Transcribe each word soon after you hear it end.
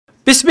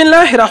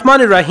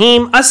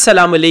Bismillahirrahmanirrahim.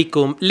 Assalamu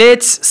alaikum.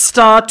 Let's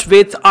start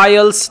with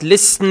IELTS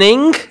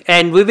listening,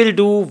 and we will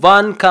do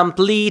one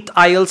complete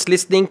IELTS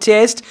listening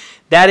test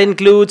that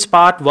includes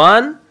part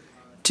 1,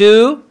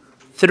 2,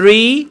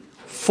 3,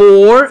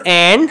 4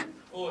 and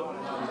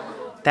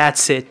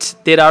that's it.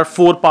 There are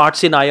 4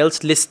 parts in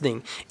IELTS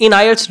listening. In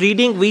IELTS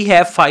reading we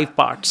have 5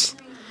 parts.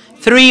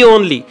 3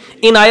 only.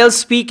 In IELTS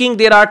speaking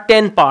there are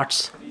 10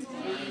 parts.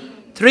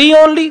 3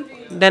 only?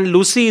 Then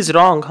Lucy is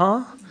wrong,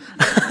 huh?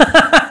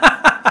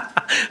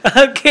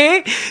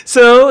 Okay,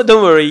 so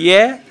don't worry,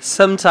 yeah?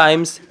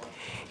 Sometimes,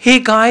 hey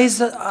guys,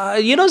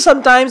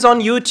 sometimes on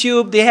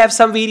YouTube they have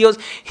some videos.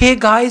 Hey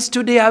guys,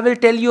 today I will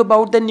tell you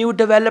about the new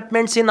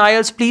developments in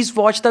IELTS. Please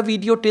watch the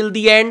video till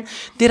the end.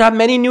 There are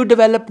many new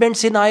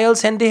developments in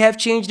IELTS and they have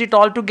changed it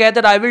all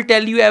together. I will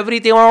tell you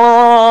everything.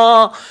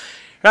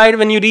 Right,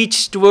 when you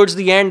reach towards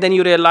the end, then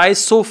you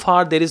realize so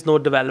far there is no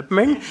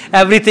development.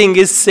 Everything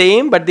is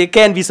same, but there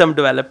can be some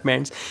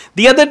developments.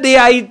 The other day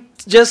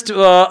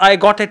I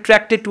got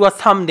attracted to a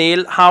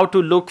thumbnail, how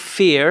to look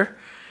fair,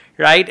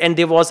 right? And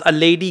there was a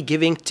lady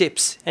giving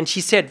tips and she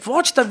said,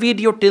 watch the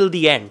video till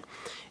the end.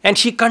 And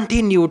she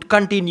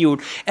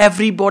continued.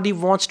 Everybody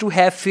wants to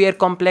have fair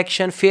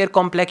complexion. Fair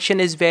complexion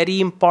is very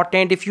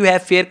important. If you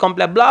have fair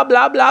complexion, blah,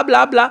 blah, blah,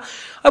 blah, blah.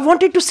 I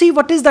wanted to see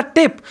what is the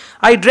tip.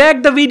 I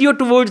dragged the video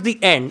towards the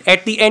end.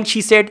 At the end,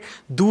 she said,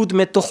 "Doodh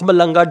mein tukh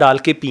malanga dal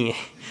ke piye."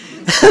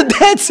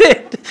 That's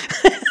it.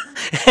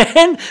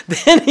 And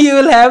then you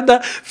will have the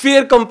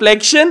fair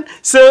complexion.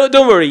 So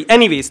don't worry.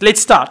 Anyways,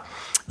 let's start.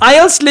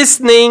 IELTS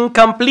listening,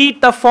 complete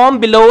the form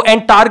below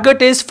and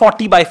target is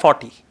 40 by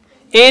 40.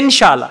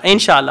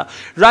 Inshallah.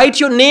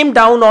 Write your name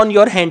down on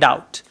your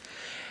handout.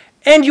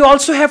 And you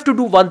also have to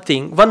do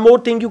one more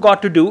thing you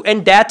got to do,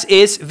 and that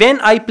is when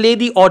I play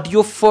the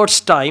audio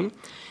first time,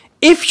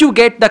 if you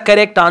get the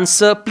correct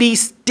answer,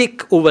 please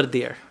tick over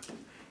there.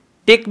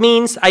 Tick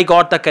means I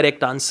got the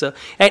correct answer.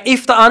 And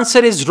if the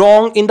answer is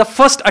wrong in the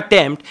first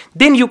attempt,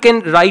 then you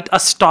can write a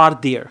star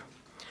there.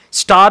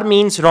 Star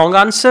means wrong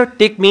answer.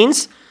 Tick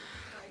means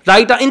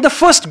write in the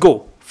first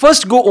go.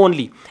 First go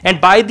only. And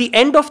by the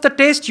end of the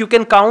test, you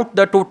can count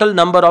the total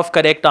number of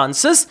correct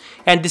answers.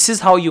 And this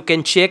is how you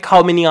can check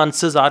how many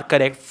answers are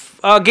correct.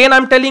 Again,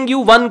 I'm telling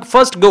you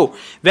first go.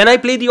 When I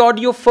play the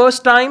audio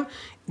first time,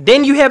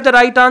 then you have the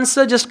right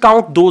answer. Just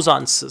count those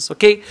answers.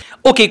 Okay.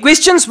 Okay.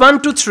 Questions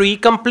 1 to 3.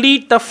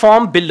 Complete the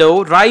form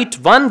below. Write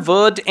one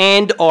word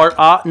and or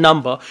a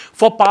number.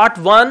 For part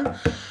 1,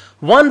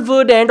 one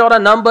word and or a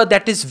number,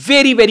 that is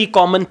very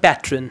common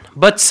pattern.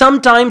 But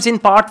sometimes in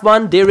part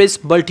 1, there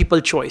is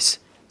multiple choice.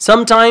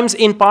 Sometimes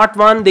in part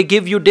 1, they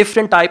give you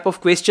different type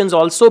of questions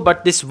also,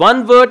 but this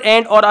one word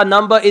and or a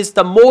number is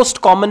the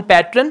most common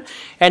pattern,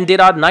 and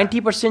there are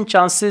 90%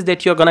 chances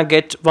that you're gonna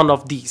get one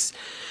of these.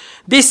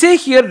 They say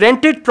here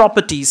rented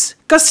properties,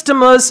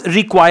 customers'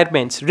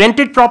 requirements.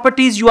 Rented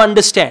properties, you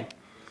understand.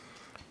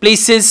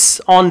 Places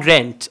on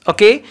rent,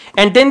 okay?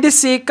 And then they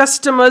say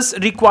customers'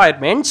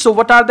 requirements. So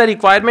what are the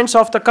requirements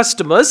of the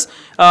customers?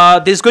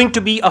 There's going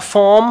to be a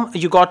form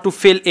you got to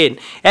fill in.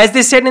 As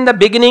they said in the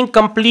beginning,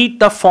 complete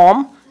the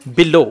form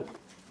below.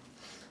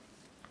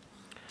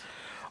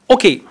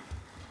 Okay.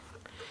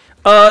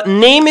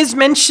 Name is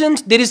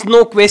mentioned. There is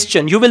no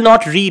question. You will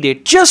not read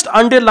it. Just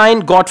underline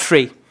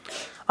Godfrey.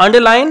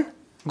 Underline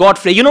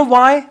Godfrey. You know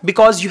why?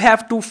 Because you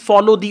have to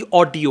follow the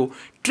audio.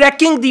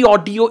 Tracking the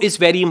audio is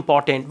very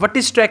important. What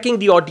is tracking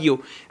the audio?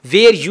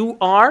 Where you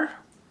are,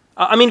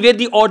 where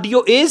the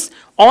audio is,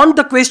 on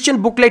the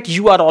question booklet,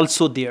 you are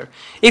also there.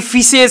 If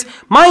he says,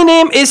 my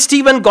name is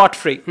Stephen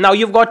Godfrey. Now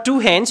you've got 2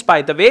 hands,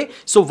 by the way.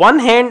 So one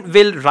hand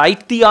will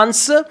write the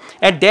answer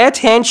and that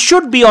hand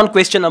should be on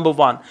question number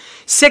 1.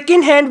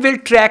 Second hand will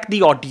track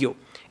the audio.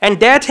 And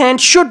that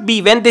hand should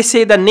be, when they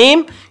say the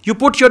name, you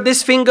put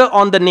this finger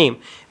on the name.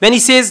 When he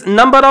says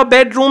number of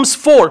bedrooms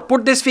 4,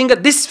 put this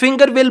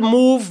finger will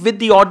move with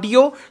the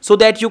audio so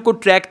that you could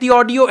track the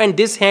audio, and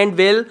this hand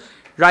will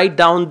write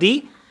down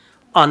the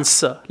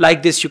answer.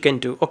 Like this you can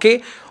do,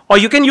 okay? Or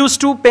you can use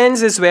 2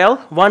 pens as well,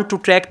 one to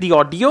track the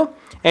audio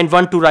and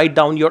one to write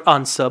down your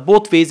answer.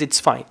 Both ways it's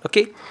fine,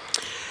 okay?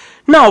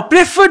 Now,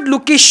 preferred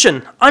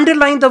location.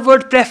 Underline the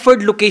word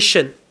preferred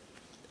location.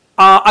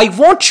 I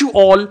want you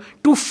all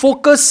to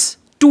focus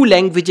 2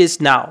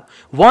 languages now.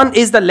 One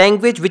is the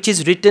language which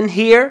is written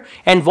here,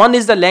 and one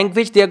is the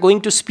language they are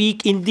going to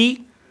speak in the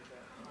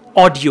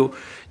audio.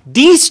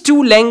 These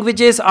 2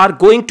 languages are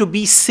going to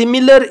be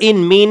similar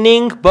in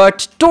meaning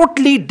but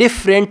totally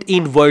different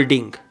in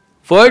wording.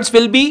 Words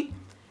will be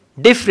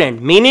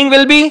different, meaning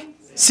will be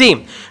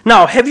same.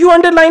 Now, have you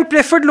underlined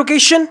preferred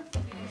location?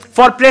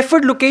 For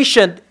preferred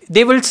location,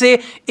 they will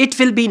say it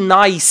will be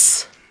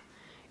nice.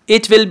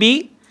 It will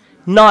be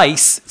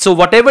nice. So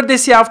whatever they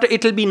say after,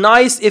 it will be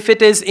nice. If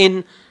it is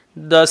in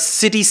the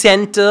city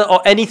center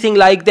or anything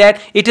like that,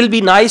 it will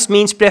be nice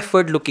means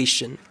preferred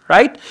location,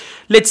 right?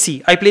 Let's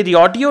see. I play the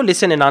audio.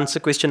 Listen and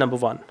answer question number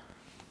 1.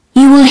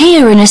 You will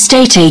hear an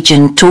estate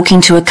agent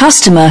talking to a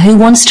customer who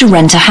wants to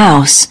rent a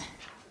house.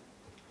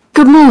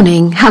 Good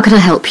morning. How can I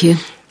help you?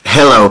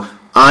 Hello.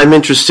 I'm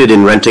interested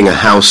in renting a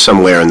house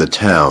somewhere in the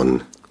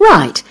town.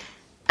 Right.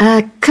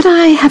 Could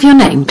I have your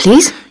name,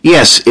 please?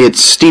 Yes,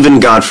 it's Stephen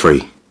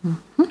Godfrey.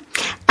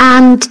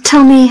 And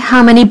tell me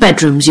how many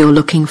bedrooms you're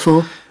looking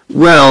for.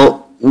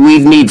 Well,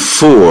 we'd need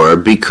 4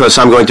 because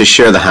I'm going to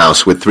share the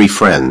house with 3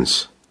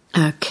 friends.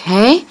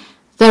 Okay.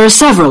 There are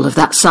several of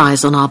that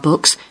size on our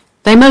books.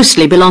 They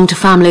mostly belong to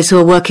families who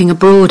are working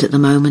abroad at the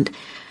moment.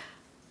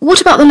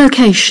 What about the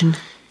location?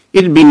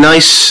 It'd be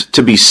nice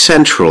to be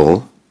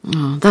central.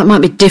 Oh, that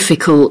might be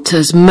difficult,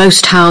 as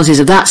most houses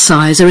of that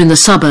size are in the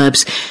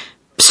suburbs.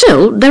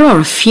 Still, there are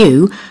a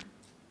few.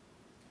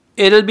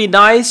 It'll be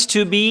nice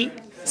to be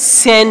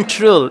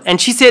central.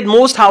 And she said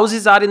most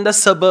houses are in the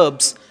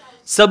suburbs.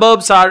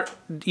 Suburbs are,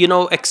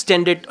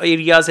 extended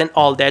areas and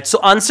all that. So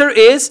answer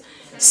is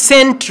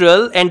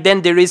central, and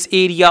then there is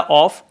area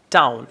of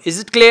town. Is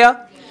it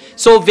clear?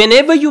 So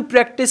whenever you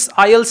practice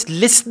IELTS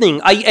listening,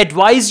 I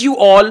advise you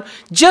all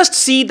just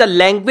see the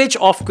language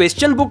of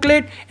question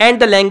booklet and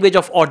the language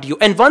of audio.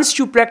 And once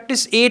you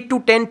practice 8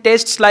 to 10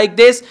 tests like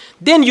this,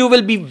 then you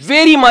will be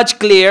very much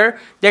clear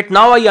that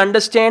now I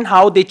understand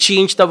how they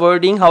change the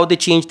wording, how they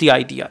change the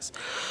ideas.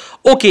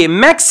 Okay,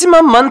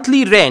 maximum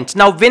monthly rent.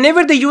 Now,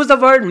 whenever they use the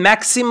word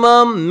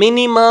maximum,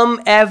 minimum,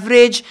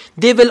 average,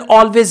 they will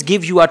always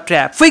give you a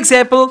trap. For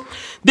example,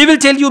 they will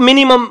tell you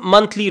minimum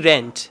monthly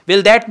rent.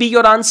 Will that be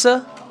your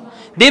answer?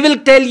 They will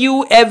tell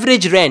you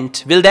average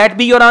rent. Will that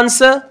be your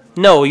answer?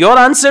 No, your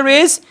answer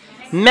is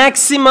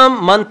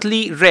maximum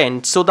monthly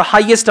rent. So the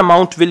highest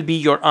amount will be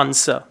your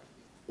answer.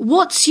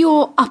 What's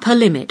your upper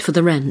limit for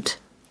the rent?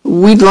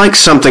 We'd like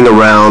something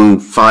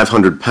around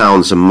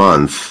 £500 a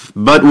month,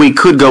 but we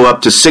could go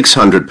up to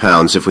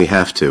 £600 if we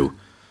have to.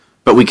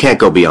 But we can't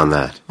go beyond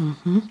that.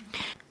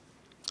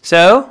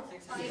 So,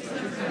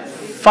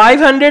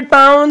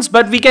 £500,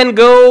 but we can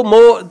go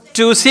more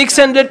to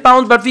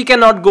 £600, but we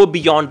cannot go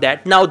beyond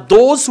that. Now,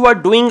 those who are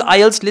doing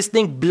IELTS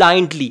listening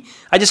blindly,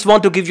 I just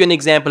want to give you an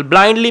example.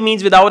 Blindly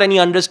means without any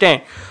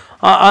understanding.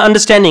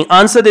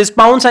 Answer this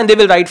pounds and they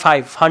will write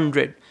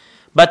 500.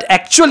 But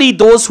actually,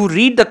 those who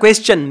read the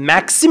question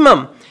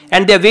maximum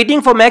and they're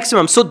waiting for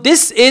maximum. So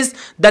this is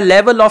the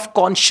level of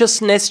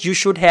consciousness you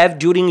should have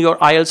during your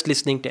IELTS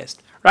listening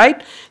test,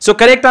 right? So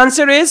correct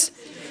answer is,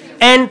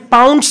 and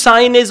pound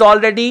sign is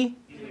already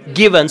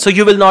given. So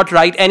you will not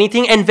write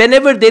anything. And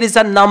whenever there is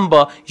a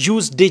number,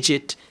 use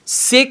digit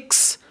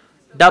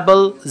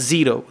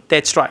 600.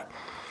 That's right.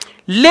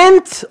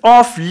 Length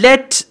of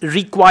let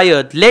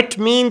required. Let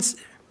means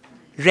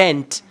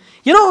rent.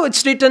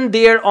 It's written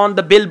there on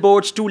the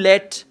billboards, to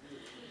let.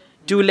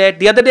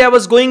 The other day I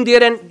was going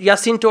there and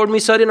Yasin told me,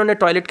 sir, इन्होंने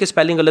toilet के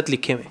spelling गलत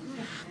लिखे हुए.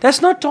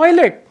 That's not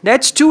toilet.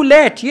 That's to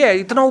let. Yeah,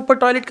 इतना ऊपर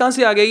toilet कहाँ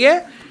से आ गया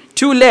ये?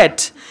 To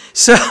let.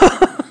 So,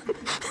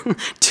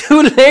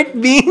 to let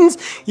means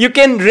you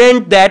can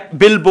rent that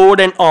billboard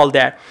and all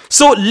that.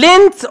 So,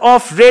 length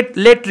of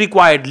let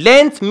required.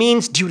 Length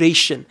means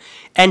duration.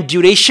 And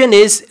duration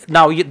is,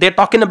 now they're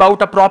talking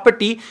about a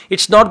property.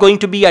 It's not going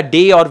to be a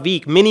day or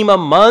week.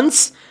 Minimum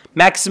months.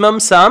 Maximum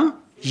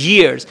some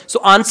years. So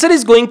answer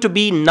is going to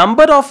be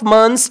number of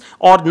months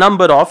or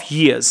number of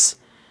years.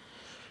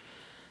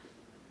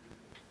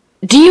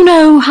 Do you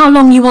know how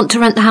long you want to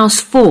rent the house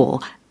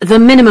for? The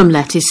minimum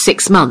let is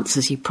 6 months,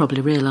 as you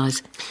probably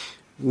realise.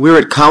 We're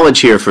at college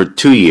here for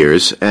 2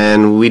 years,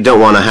 and we don't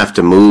want to have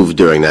to move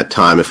during that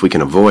time if we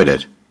can avoid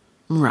it.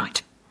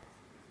 Right.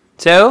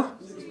 So,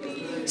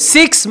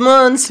 6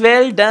 months,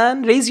 well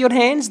done. Raise your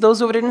hands, those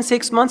who have written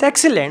 6 months.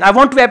 Excellent. I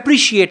want to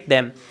appreciate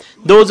them.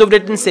 Those who have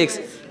written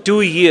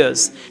 2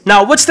 years.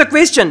 Now, what's the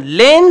question?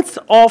 Length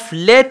of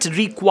let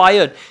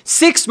required.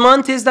 6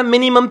 months is the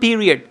minimum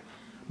period.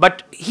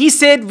 But he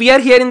said we are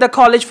here in the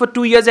college for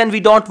 2 years and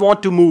we don't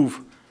want to move.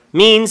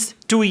 Means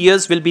 2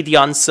 years will be the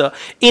answer.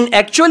 In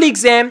actual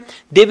exam,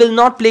 they will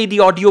not play the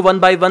audio one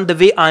by one the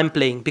way I'm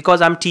playing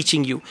because I'm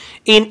teaching you.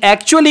 In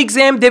actual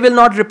exam, they will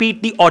not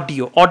repeat the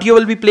audio. Audio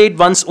will be played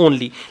once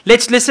only.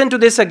 Let's listen to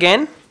this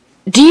again.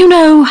 Do you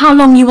know how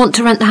long you want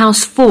to rent the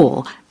house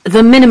for?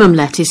 The minimum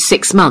let is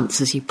 6 months,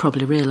 as you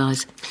probably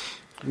realise.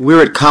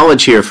 We're at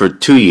college here for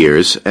 2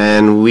 years,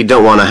 and we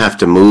don't want to have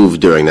to move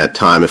during that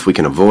time if we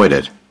can avoid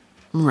it.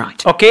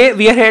 Right. Okay,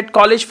 we are here at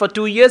college for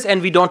 2 years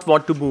and we don't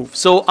want to move.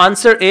 So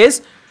answer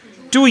is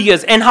 2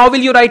 years. And how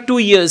will you write 2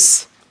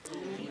 years?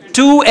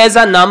 2 as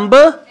a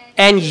number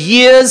and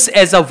years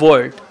as a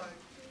word.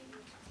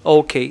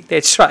 Okay,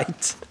 that's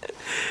right.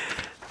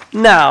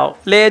 Now,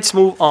 let's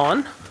move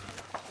on.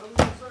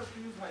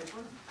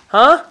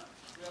 Huh?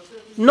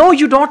 No,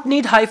 you don't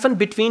need hyphen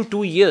between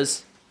 2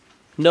 years.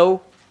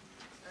 No.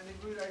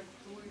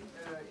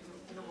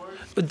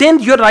 Then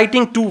you're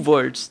writing 2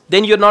 words.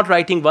 Then you're not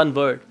writing 1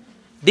 word.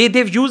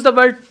 They've used the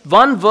word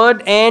 1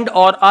 word and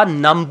or a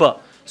number.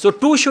 So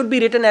 2 should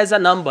be written as a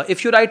number.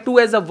 If you write 2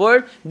 as a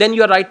word, then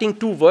you're writing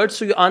 2 words.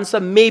 So your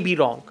answer may be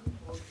wrong.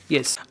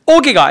 Yes.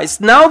 Okay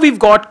guys, now we've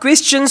got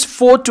questions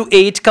 4 to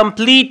 8.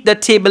 Complete the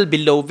table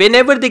below.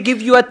 Whenever they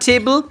give you a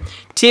table,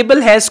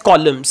 table has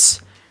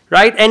columns.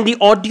 Right? And the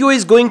audio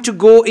is going to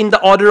go in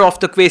the order of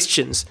the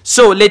questions.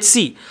 So let's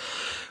see.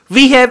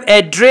 we have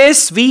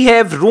address, we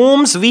have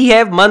rooms, we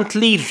have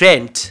monthly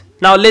rent.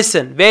 Now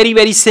listen, very,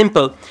 very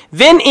simple.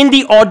 When in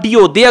the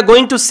audio they are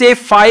going to say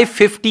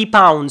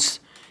 £550,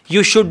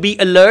 you should be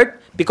alert,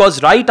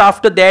 because right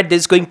after that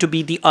there's going to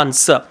be the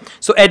answer.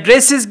 So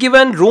address is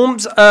given,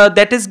 rooms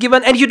that is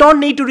given, and you don't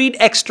need to read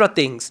extra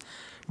things.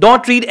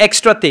 Don't read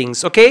extra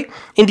things, okay?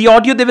 In the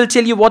audio they will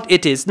tell you what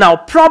it is. Now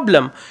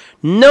problem,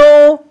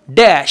 no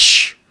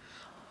dash.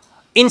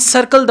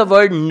 Encircle the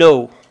word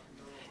no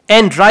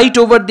and write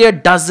over there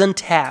doesn't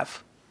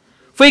have.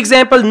 For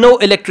example, no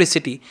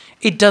electricity.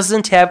 It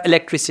doesn't have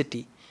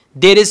electricity.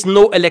 There is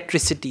no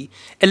electricity.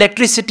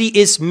 Electricity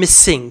is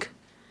missing.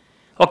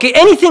 Okay,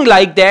 anything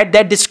like that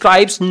that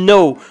describes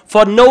no.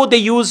 For no, they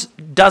use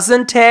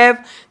doesn't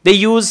have. They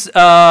use,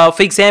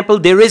 for example,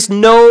 there is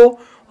no,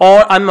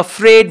 or I'm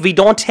afraid we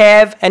don't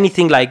have,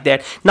 anything like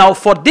that. Now,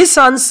 for this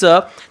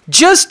answer,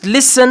 just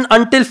listen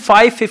until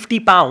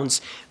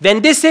 £550.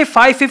 When they say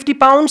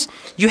 £550,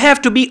 you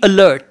have to be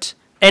alert.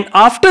 And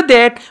after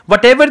that,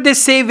 whatever they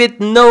say with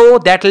no,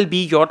 that will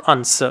be your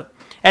answer.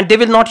 And they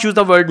will not use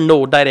the word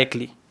no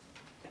directly.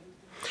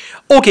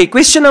 Okay,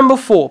 question number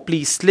 4,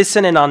 please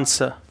listen and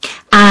answer.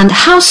 And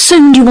how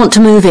soon do you want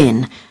to move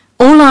in?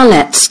 All our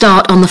lets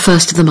start on the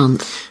 1st of the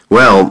month.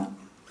 Well,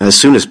 as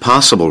soon as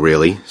possible,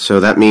 really.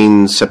 So that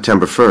means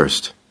September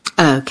 1st.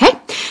 Okay,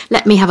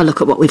 let me have a look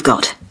at what we've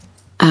got.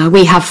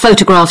 We have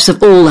photographs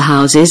of all the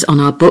houses on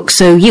our book,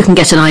 so you can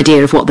get an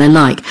idea of what they're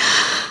like.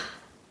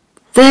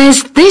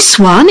 There's this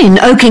one in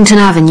Oakington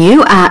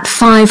Avenue at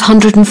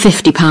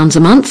 £550 a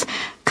month,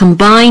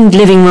 combined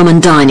living room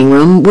and dining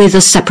room with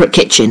a separate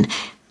kitchen.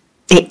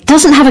 It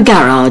doesn't have a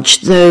garage,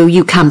 though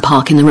you can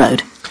park in the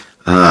road.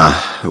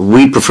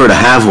 We'd prefer to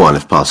have one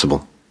if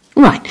possible.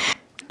 Right.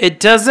 It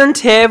doesn't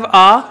have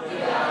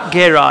a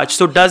garage.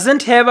 So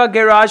doesn't have a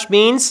garage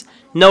means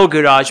no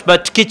garage,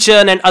 but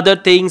kitchen and other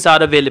things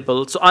are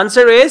available. So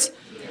answer is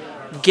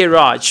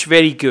garage.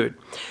 Very good.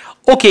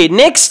 Okay,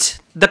 next,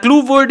 the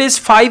clue word is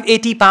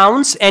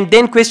 £580, and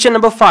then question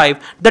number 5.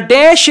 The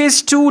dash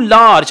is too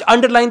large.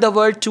 Underline the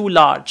word too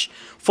large.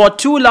 For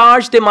too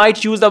large, they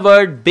might use the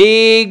word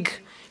big,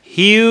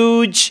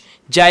 huge,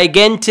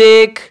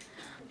 gigantic,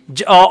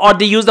 or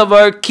they use the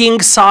word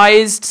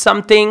king-sized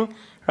something,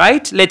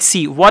 right? Let's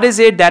see. What is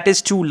it that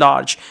is too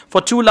large? For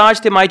too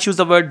large, they might use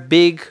the word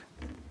big.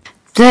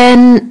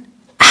 Then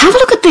have a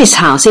look at this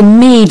house in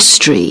Mead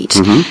Street.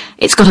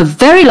 It's got a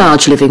very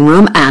large living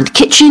room and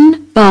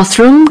kitchen,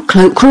 bathroom,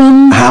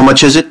 cloakroom. How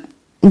much is it?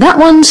 That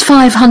one's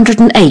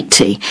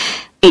 £580.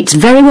 It's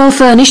very well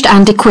furnished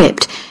and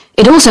equipped.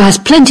 It also has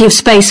plenty of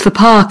space for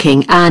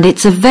parking, and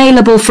it's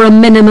available for a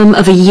minimum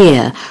of a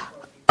year.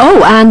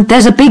 Oh, and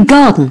there's a big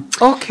garden.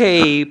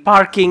 Okay,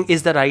 parking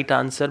is the right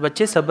answer.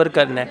 बच्चे सब्र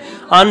करना है.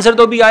 Answer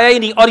तो भी आया ही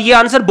नहीं, और ये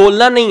answer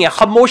बोलना नहीं है.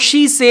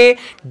 खामोशी से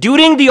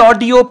during the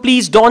audio,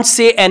 please don't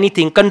say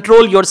anything.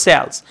 Control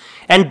yourselves.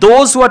 And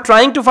those who are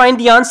trying to find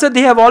the answer,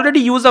 they have already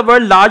used the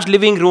word large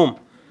living room.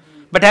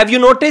 But have you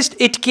noticed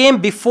it came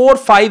before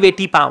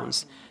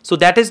 £580? So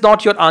that is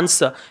not your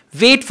answer.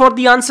 Wait for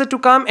the answer to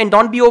come and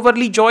don't be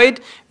overly joyed.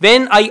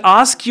 When I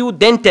ask you,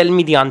 then tell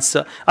me the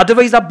answer.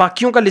 Otherwise, आप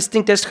बाकियों का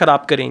listening test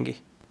खराब करेंगे.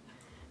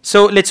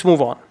 So let's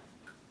move on.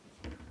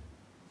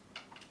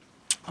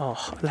 Oh,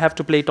 I'll have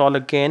to play it all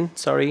again.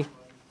 Sorry.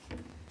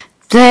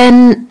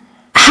 Then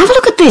have a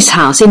look at this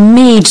house in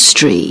Mead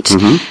Street.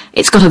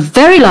 It's got a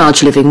very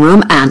large living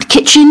room and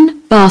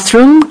kitchen,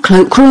 bathroom,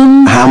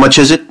 cloakroom. How much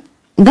is it?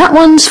 That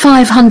one's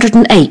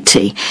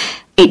 £580.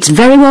 It's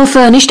very well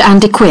furnished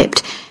and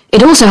equipped.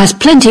 It also has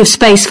plenty of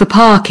space for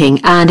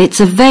parking, and it's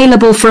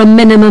available for a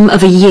minimum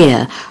of a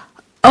year.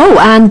 Oh,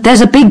 and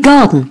there's a big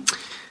garden.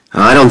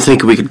 I don't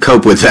think we could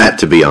cope with that,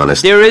 to be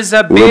honest. There is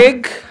a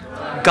big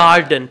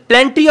garden.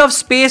 Plenty of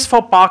space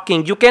for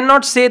parking. You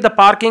cannot say the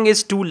parking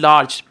is too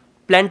large.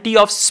 Plenty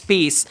of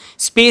space.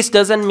 Space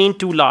doesn't mean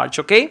too large,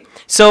 okay?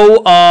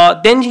 So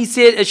then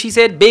she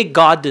said big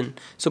garden.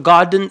 So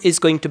garden is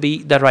going to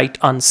be the right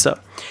answer.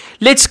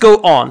 Let's go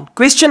on.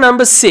 Question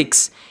number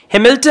 6.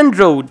 Hamilton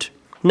Road.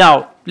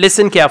 Now,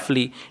 listen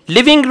carefully.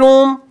 Living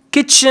room,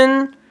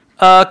 kitchen,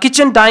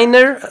 kitchen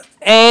diner,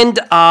 and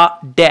a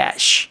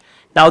dash.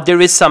 Now,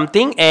 there is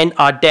something and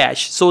a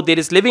dash. So, there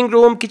is living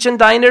room, kitchen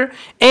diner,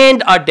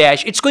 and a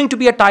dash. It's going to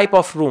be a type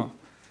of room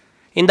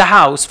in the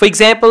house. For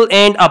example,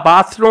 and a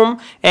bathroom,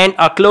 and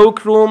a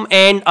cloakroom,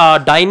 and a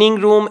dining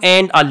room,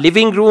 and a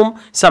living room.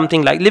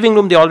 Something like living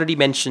room they already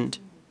mentioned.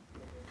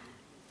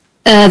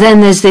 Then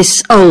there's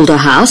this older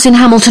house in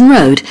Hamilton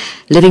Road.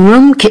 Living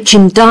room,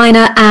 kitchen,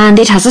 diner, and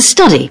it has a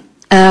study.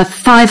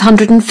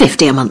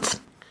 £550 a month.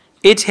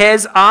 It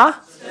has a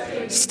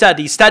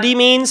study. Study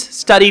means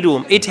study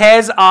room. It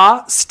has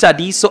a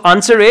study. So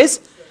answer is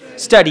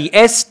study.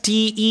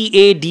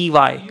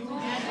 S-T-E-A-D-Y.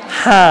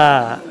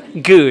 Ha.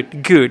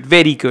 Good, good,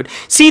 very good.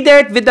 See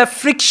that with the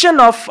friction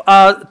of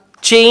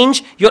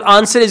change, your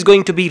answer is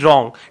going to be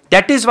wrong.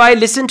 That is why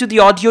listen to the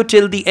audio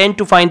till the end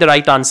to find the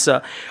right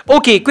answer.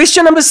 Okay,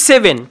 question number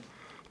 7.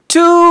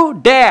 To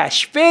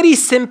dash. Very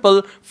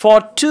simple. For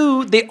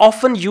to, they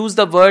often use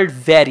the word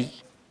very.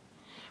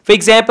 For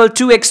example,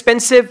 too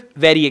expensive,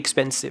 very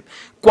expensive,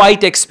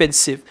 quite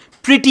expensive,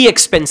 pretty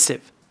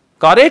expensive.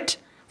 Got it?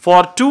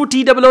 For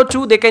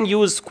 2TOO2, they can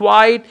use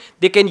quite,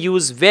 they can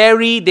use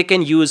very, they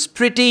can use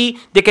pretty,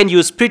 they can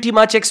use pretty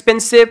much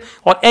expensive,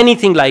 or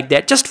anything like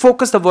that. Just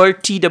focus the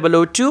word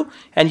TOO2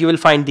 and you will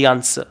find the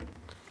answer.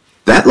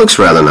 That looks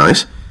rather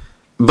nice.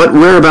 But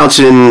whereabouts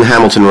in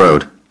Hamilton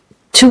Road?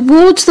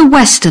 Towards the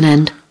western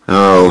end.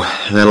 Oh,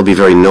 that'll be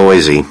very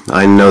noisy.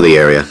 I know the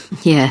area.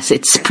 Yes,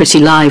 it's pretty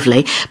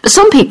lively, but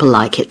some people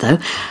like it, though.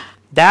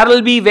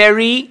 That'll be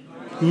very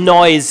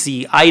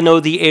noisy. I know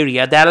the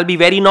area. That'll be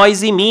very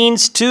noisy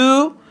means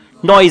too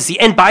noisy.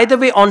 And by the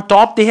way, on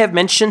top they have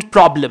mentioned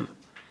problem.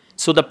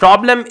 So the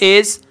problem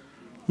is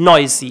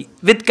noisy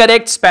with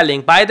correct spelling.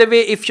 By the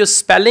way, if your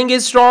spelling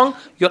is wrong,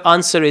 your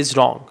answer is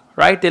wrong.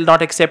 Right? They'll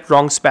not accept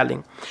wrong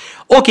spelling.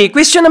 Okay,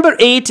 question number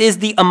 8 is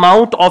the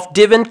amount of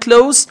Devon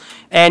Close,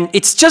 and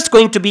it's just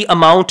going to be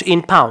amount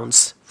in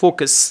pounds.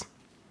 Focus.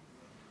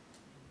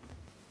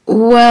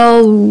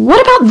 Well,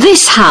 what about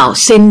this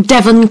house in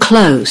Devon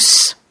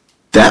Close?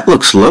 That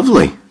looks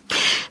lovely.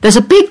 There's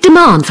a big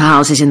demand for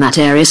houses in that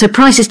area, so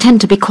prices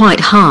tend to be quite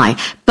high.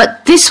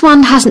 But this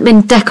one hasn't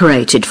been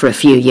decorated for a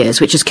few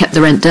years, which has kept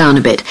the rent down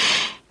a bit.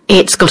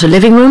 It's got a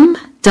living room,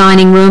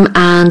 dining room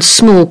and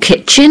small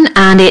kitchen,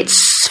 and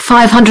it's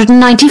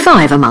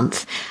 $595 a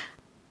month.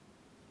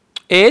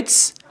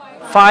 It's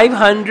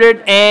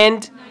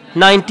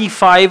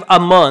 $595 a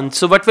month.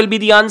 So what will be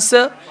the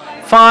answer?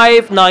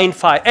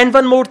 595. And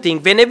one more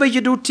thing, whenever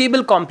you do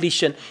table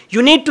completion,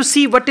 you need to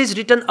see what is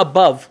written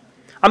above.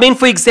 I mean,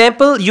 for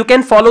example, you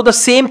can follow the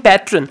same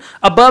pattern.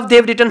 Above they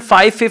have written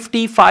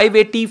 550,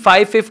 580,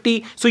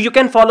 550. So you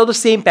can follow the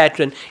same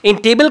pattern. In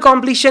table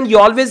completion, you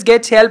always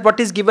get help what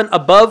is given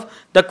above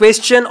the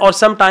question or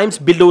sometimes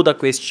below the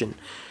question.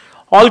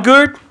 All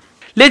good?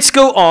 Let's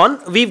go on.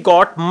 We've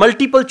got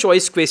multiple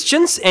choice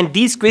questions, and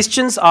these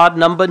questions are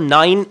number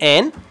 9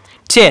 and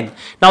 10.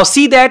 Now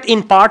see that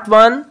in part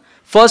 1,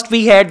 first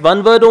we had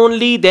one word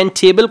only, then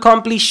table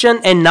completion,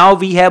 and now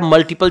we have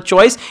multiple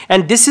choice,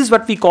 and this is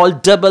what we call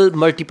double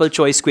multiple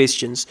choice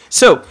questions.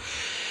 So,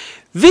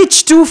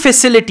 which two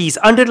facilities,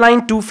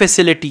 underline two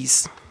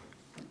facilities,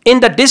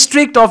 in the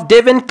district of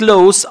Devon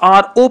Close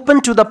are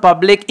open to the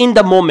public in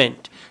the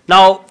moment?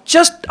 Now,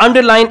 just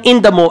underline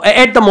in the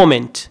at the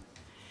moment.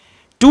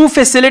 Two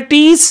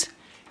facilities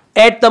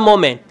at the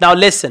moment. Now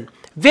listen,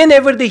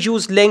 whenever they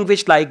use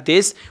language like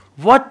this,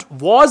 what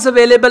was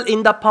available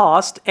in the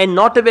past and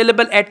not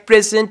available at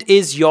present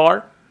is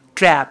your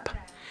trap.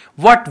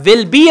 What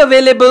will be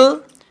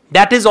available,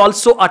 that is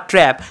also a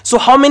trap. So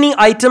how many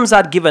items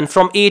are given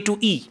from A to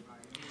E?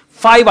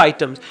 5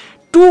 items.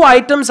 2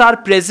 items are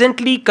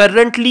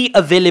currently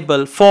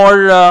available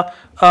for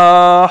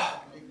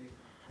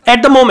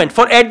at the moment.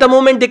 For at the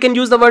moment, they can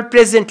use the word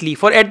presently.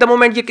 For at the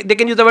moment, they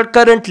can use the word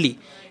currently.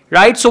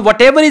 Right? So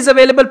whatever is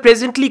available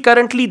presently,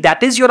 currently,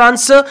 that is your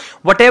answer.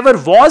 Whatever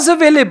was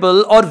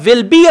available or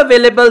will be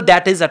available,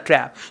 that is a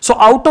trap. So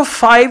out of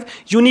 5,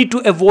 you need to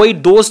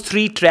avoid those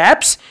 3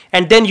 traps,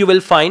 and then you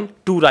will find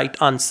 2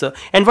 right answer.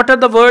 And what are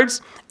the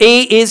words?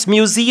 A is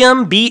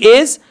museum, B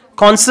is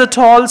concert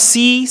hall,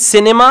 C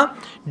cinema,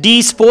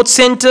 D sports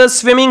center,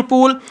 swimming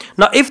pool.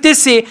 Now if they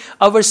say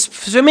our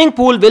swimming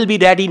pool will be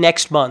ready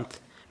next month,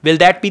 will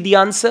that be the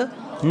answer?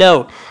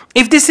 No.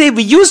 If they say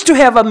we used to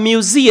have a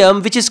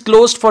museum which is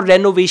closed for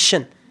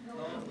renovation.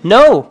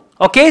 No.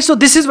 Okay, so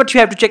this is what you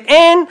have to check.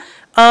 And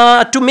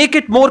to make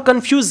it more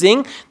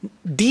confusing,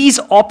 these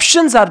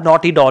options are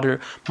not in order.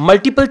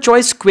 Multiple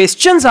choice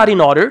questions are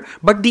in order,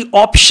 but the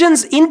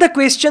options in the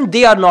question,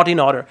 they are not in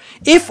order.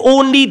 If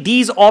only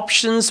these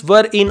options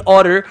were in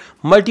order,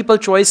 multiple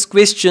choice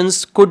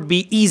questions could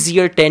be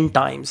easier 10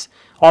 times.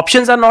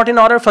 Options are not in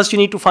order. First you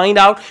need to find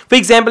out. For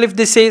example, if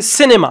they say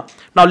cinema,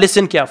 now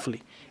listen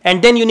carefully.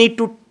 And then you need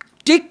to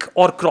tick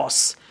or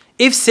cross.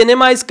 If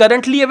cinema is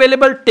currently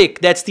available,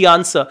 tick, that's the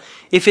answer.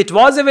 If it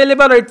was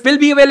available or it will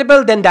be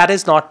available, then that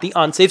is not the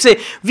answer. If say,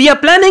 we are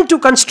planning to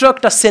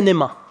construct a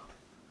cinema,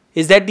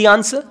 is that the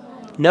answer?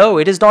 No,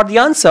 it is not the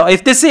answer.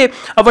 If they say,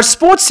 our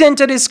sports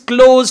center is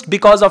closed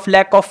because of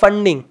lack of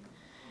funding,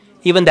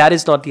 even that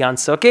is not the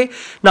answer, okay?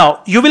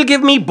 Now, you will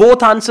give me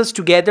both answers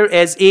together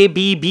as A,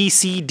 B, B,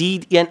 C,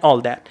 D, and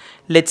all that.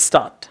 Let's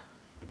start.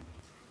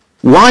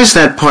 Why is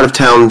that part of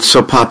town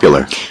so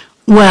popular?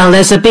 Well,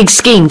 there's a big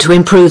scheme to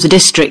improve the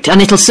district,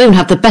 and it'll soon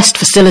have the best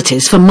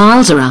facilities for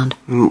miles around.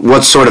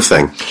 What sort of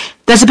thing?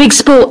 There's a big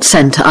sports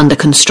centre under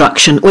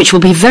construction, which will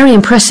be very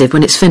impressive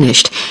when it's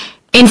finished.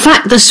 In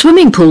fact, the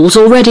swimming pool's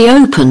already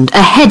opened,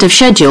 ahead of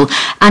schedule,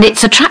 and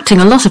it's attracting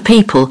a lot of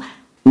people.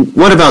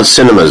 What about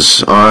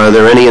cinemas? Are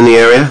there any in the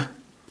area?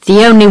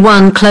 The only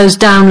one closed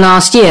down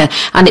last year,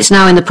 and it's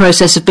now in the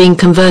process of being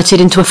converted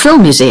into a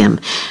film museum.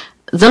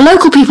 The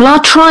local people are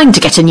trying to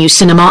get a new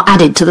cinema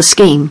added to the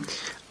scheme.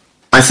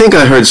 I think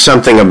I heard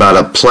something about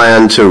a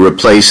plan to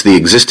replace the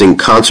existing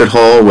concert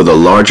hall with a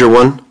larger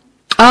one.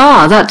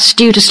 Ah, that's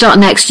due to start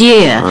next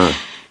year.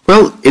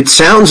 Well, it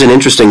sounds an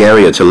interesting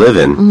area to live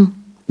in.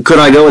 Could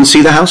I go and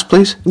see the house,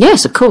 please?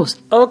 Yes, of course.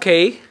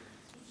 Okay.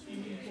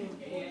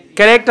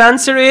 Correct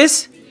answer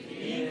is?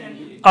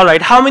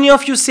 Alright, how many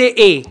of you say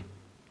A?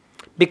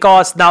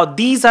 Because now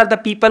these are the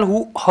people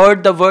who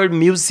heard the word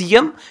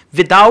museum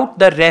without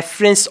the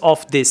reference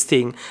of this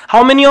thing.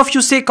 How many of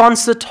you say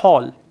concert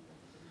hall?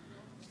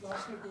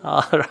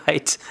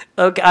 Alright,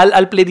 okay,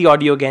 I'll play the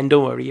audio again,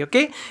 don't worry,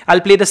 okay? I'll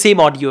play the same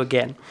audio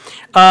again.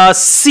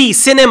 C,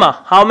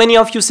 cinema. How many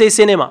of you say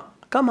cinema?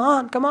 Come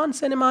on,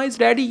 cinema is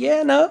ready,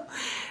 yeah, no?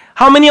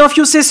 How many of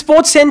you say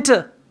sports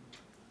center?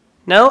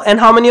 No? And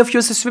how many of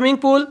you say swimming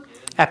pool?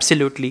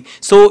 Absolutely.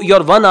 So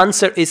your one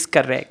answer is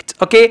correct,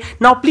 okay?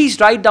 Now please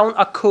write down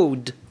a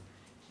code.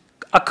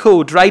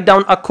 Write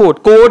down a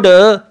code.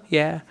 Code,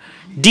 yeah.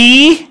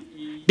 D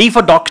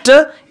for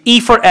doctor, E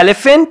for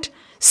elephant,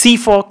 C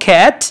for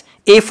cat,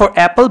 A for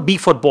apple, B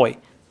for boy.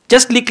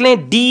 Just click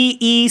D,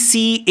 E,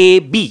 C, A,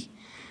 B.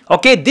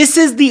 Okay, this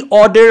is the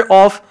order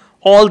of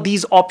all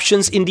these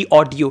options in the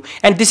audio.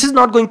 And this is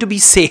not going to be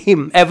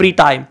same every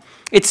time.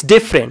 It's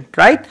different,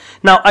 right?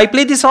 Now, I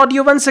play this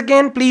audio once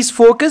again. Please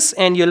focus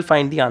and you'll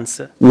find the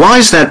answer. Why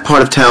is that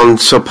part of town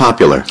so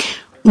popular?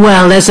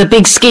 Well, there's a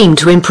big scheme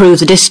to improve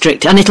the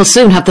district, and it'll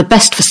soon have the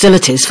best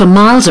facilities for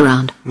miles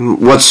around.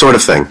 What sort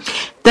of thing?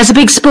 There's a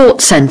big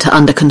sports centre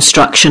under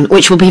construction,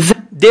 which will be...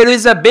 There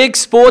is a big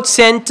sports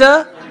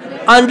centre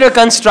under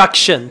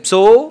construction.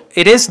 So,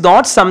 it is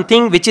not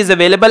something which is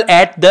available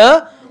at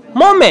the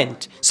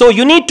moment. So,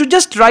 you need to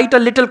just write a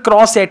little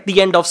cross at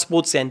the end of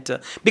sports center.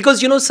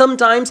 Because, you know,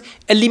 sometimes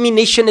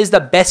elimination is the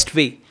best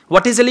way.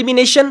 What is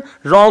elimination?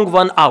 Wrong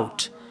one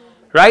out.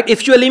 Right?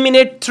 If you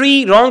eliminate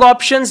 3 wrong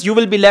options, you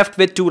will be left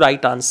with 2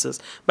 right answers.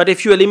 But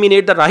if you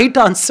eliminate the right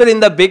answer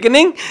in the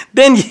beginning,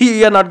 then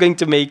you are not going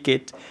to make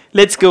it.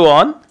 Let's go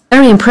on.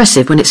 Very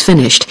impressive when it's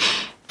finished.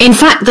 In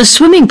fact, the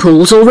swimming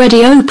pool's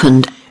already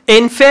opened.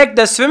 In fact,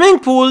 the swimming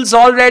pool's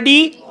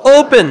already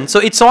open. So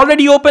it's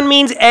already open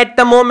means at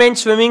the moment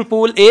swimming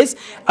pool is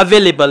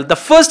available. The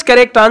first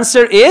correct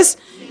answer is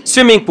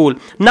swimming pool.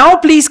 Now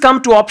please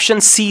come to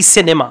option C,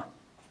 cinema.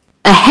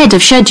 Ahead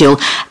of schedule,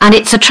 and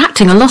it's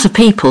attracting a lot of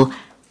people.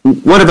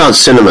 What about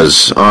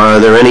cinemas? Are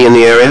there any in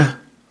the area?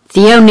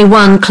 The only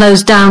one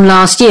closed down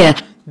last year.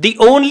 The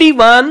only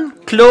one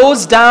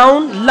closed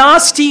down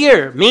last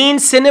year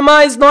means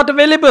cinema is not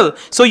available.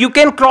 So you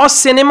can cross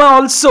cinema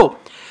also.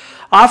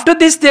 After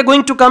this, they're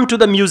going to come to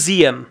the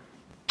museum.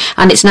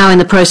 And it's now in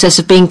the process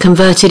of being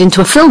converted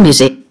into a film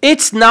museum.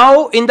 It's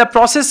now in the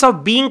process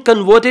of being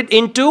converted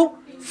into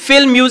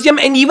film museum,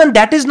 and even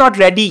that is not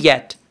ready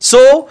yet.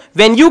 So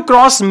when you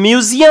cross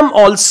museum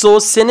also,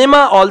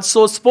 cinema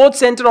also, sports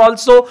center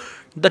also,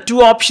 the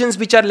 2 options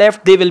which are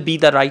left, they will be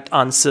the right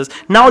answers.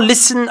 Now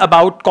listen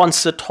about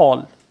concert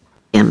hall.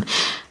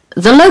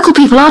 The local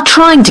people are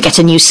trying to get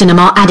a new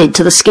cinema added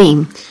to the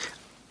scheme.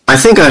 I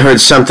think I heard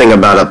something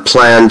about a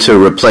plan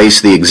to replace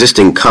the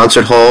existing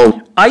concert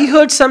hall. I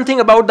heard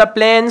something about the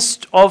plans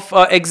of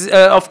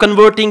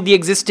converting the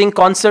existing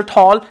concert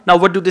hall. Now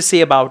what do they say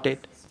about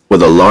it?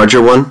 With a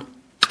larger one?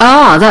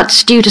 Ah,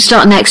 that's due to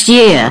start next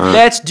year.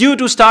 That's due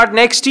to start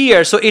next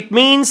year. So it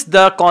means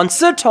the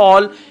concert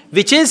hall,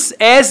 which is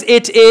as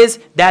it is,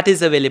 that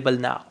is available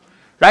now.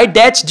 Right?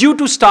 That's due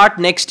to start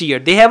next year.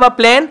 They have a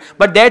plan,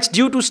 but that's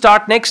due to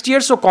start next year.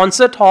 So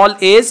concert hall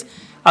is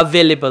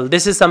available.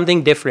 This is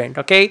something different,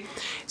 okay?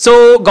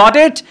 So, got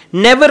it?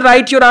 Never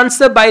write your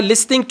answer by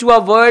listening to a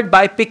word,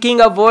 by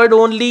picking a word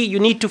only. You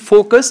need to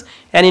focus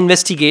and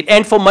investigate.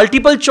 And for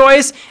multiple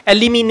choice,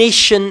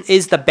 elimination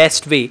is the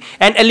best way.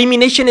 And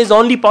elimination is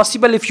only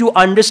possible if you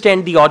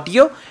understand the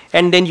audio,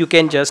 and then you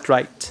can just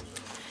write.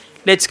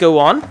 Let's go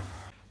on.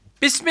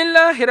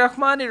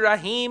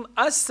 Bismillahirrahmanirrahim.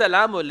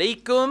 Assalamu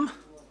alaikum.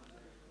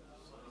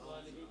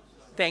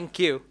 Thank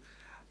you.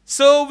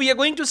 So we are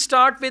going to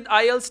start with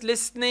IELTS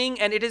listening,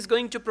 and it is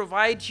going to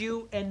provide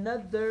you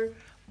another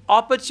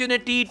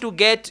opportunity to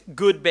get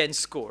good band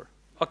score.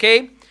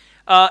 Okay?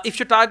 If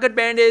your target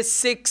band is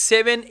 6,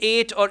 7,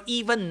 8 or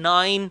even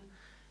 9,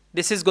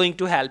 this is going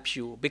to help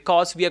you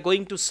because we are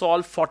going to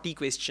solve 40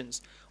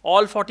 questions.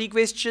 All 40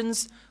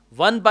 questions,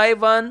 one by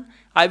one.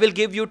 I will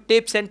give you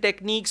tips and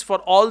techniques for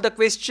all the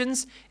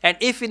questions, and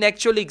if in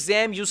actual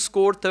exam you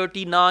score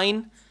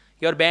 39,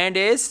 your band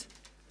is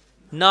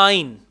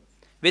 9.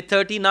 With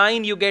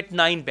 39, you get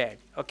 9 band,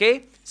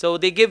 okay? So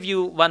they give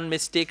you 1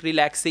 mistake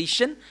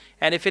relaxation,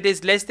 and if it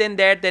is less than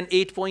that, then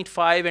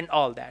 8.5 and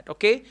all that,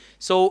 okay?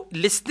 So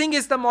listening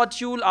is the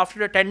module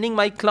after attending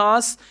my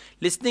class.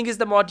 Listening is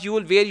the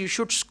module where you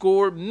should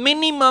score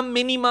minimum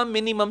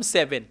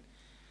 7.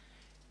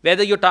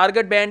 Whether your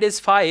target band is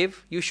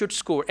 5, you should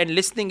score, and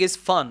listening is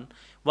fun.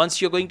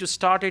 Once you're going to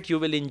start it, you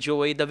will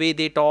enjoy the way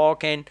they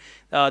talk and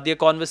their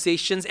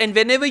conversations. And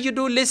whenever you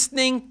do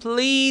listening,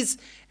 please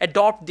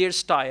adopt their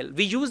style.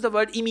 We use the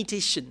word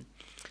imitation.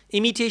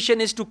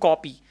 Imitation is to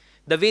copy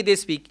the way they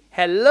speak.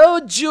 Hello,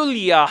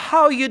 Julia.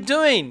 How are you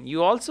doing?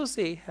 You also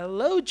say,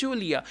 hello,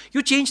 Julia.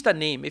 You change the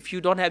name. If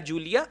you don't have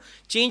Julia,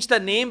 change the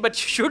name, but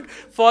you should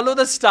follow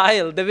the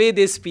style, the way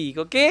they speak,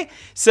 okay?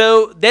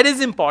 So that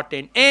is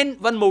important. And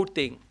one more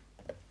thing.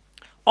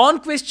 On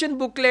question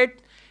booklet,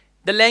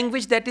 the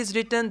language that is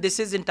written, this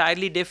is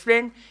entirely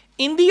different.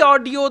 in the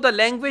audio, the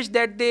language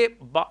that they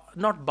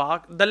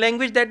the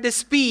language that they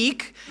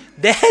speak,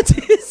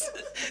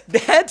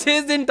 that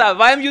is in time.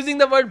 Why I'm using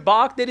the word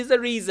bark? There is a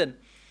reason.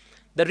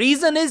 The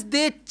reason is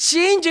they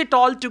change it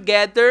all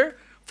together.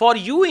 For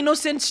you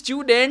innocent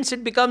students,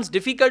 it becomes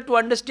difficult to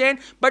understand,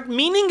 but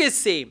meaning is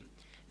same.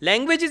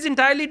 Language is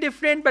entirely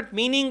different, but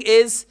meaning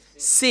is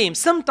same.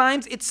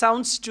 Sometimes it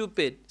sounds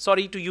stupid.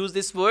 Sorry to use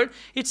this word.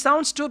 It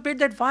sounds stupid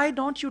that why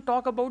don't you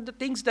talk about the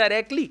things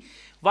directly?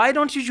 Why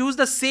don't you use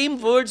the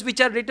same words which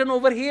are written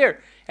over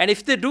here? And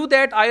if they do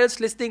that, IELTS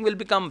listening will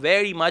become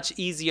very much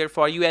easier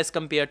for you as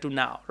compared to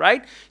now,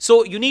 right?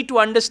 So you need to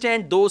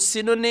understand those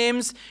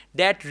synonyms,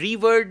 that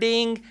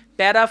rewording,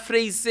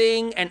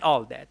 paraphrasing, and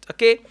all that,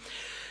 okay?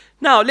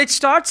 Now, let's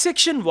start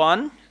section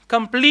 1.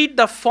 Complete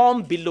the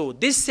form below.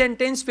 This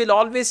sentence will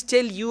always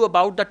tell you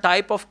about the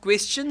type of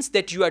questions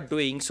that you are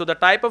doing. So the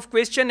type of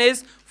question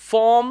is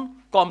form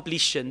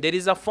completion. There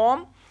is a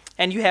form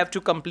and you have to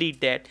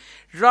complete that.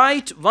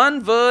 Write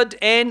one word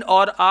and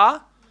or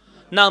a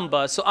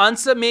number. So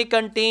answer may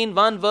contain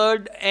one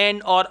word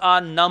and or a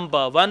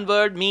number. One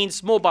word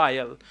means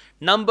mobile.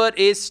 Number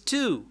is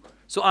 2.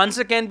 So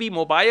answer can be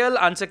mobile,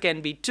 answer can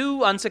be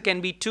 2, answer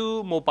can be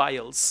 2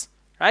 mobiles,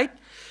 right?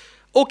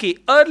 Okay,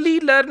 early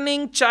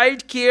learning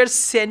child care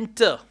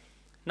center.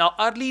 Now,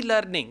 early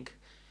learning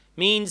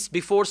means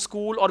before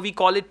school, or we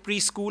call it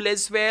preschool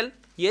as well.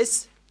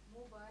 Yes?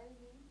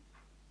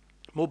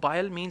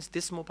 Mobile means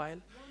this mobile?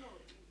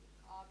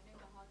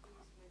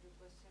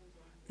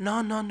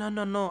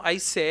 No. I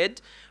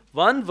said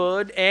one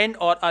word and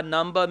or a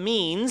number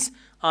means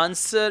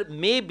answer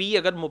may be,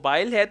 agar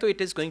mobile hai, to it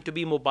is going to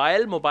be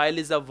mobile. Mobile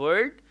is a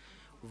word.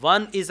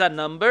 One is a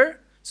number.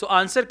 So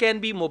answer can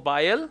be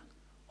mobile.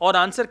 Or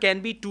answer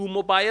can be 2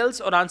 mobiles,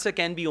 or answer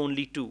can be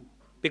only 2.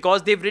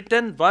 Because they've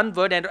written one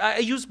word, and I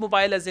use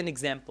mobile as an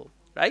example,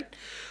 right?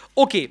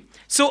 Okay,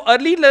 so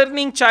early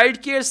learning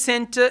child care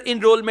center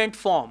enrollment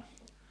form.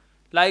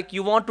 Like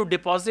you want to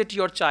deposit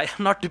your child,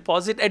 not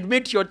deposit,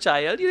 admit your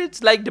child.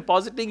 It's like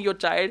depositing your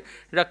child,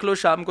 rakh lo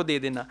sham ko de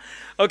dena.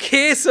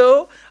 Okay,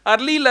 so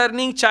early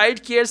learning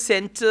child care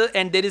center,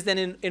 and there is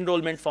an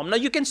enrollment form. Now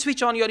you can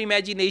switch on your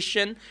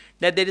imagination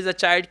that there is a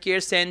child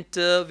care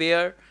center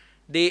where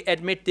they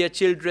admit their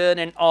children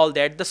and all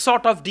that. The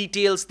sort of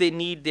details they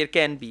need, there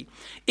can be.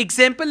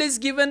 Example is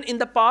given. In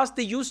the past,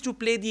 they used to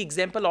play the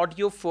example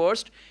audio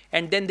first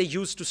and then they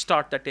used to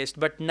start the test.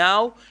 But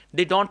now,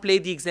 they don't play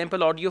the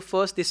example audio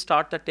first, they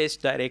start the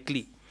test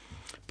directly.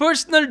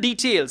 Personal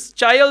details.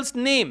 Child's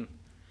name,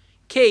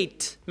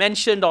 Kate,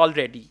 mentioned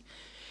already.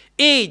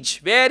 Age,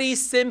 very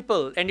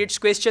simple, and it's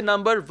question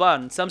number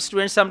 1. Some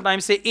students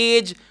sometimes say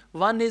age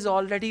 1 is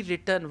already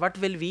written. What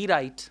will we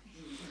write?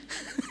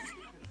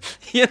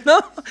 You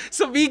know,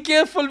 so be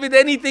careful with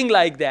anything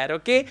like that,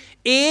 okay?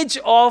 Age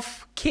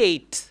of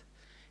Kate.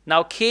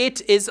 Now,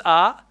 Kate is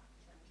a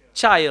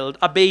child,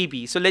 a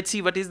baby. So let's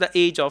see what is the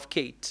age of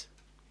Kate.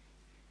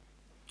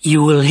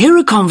 You will hear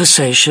a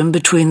conversation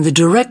between the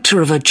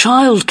director of a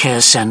child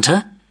care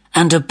centre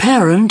and a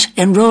parent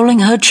enrolling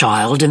her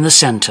child in the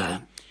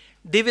centre.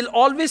 They will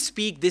always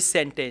speak this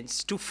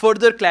sentence to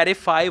further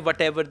clarify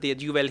whatever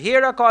you will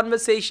hear a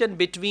conversation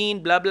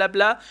between blah, blah,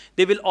 blah.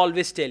 They will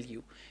always tell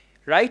you.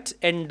 Right?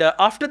 And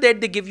after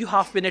that, they give you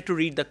half minute to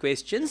read the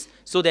questions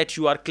so that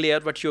you are clear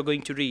what you're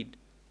going to read.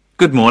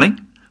 Good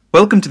morning.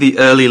 Welcome to the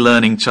Early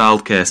Learning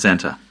Childcare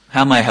Centre.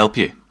 How may I help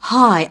you?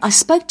 Hi, I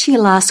spoke to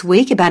you last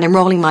week about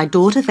enrolling my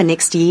daughter for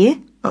next year.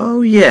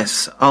 Oh,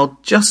 yes. I'll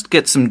just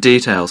get some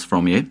details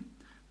from you.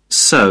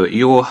 So,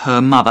 you're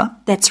her mother?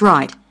 That's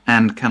right.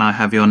 And can I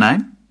have your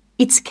name?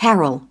 It's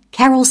Carol.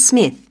 Carol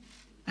Smith.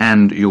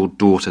 And your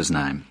daughter's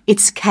name?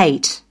 It's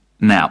Kate.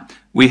 Now,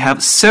 we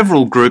have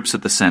several groups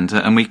at the centre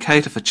and we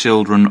cater for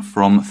children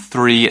from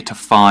 3 to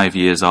 5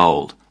 years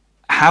old.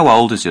 How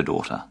old is your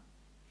daughter?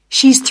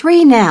 She's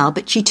 3 now,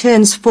 but she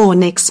turns 4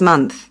 next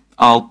month.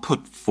 I'll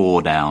put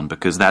 4 down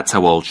because that's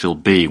how old she'll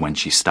be when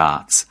she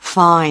starts.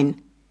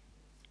 Fine.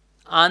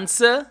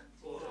 Answer?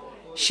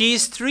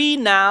 She's 3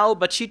 now,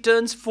 but she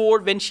turns 4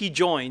 when she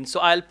joins. So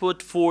I'll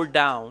put 4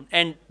 down.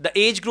 And the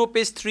age group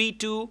is 3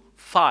 to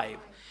 5.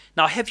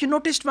 Now, have you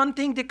noticed one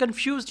thing? They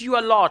confused you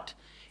a lot.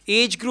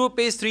 Age group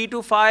is 3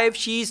 to 5.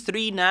 She's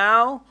 3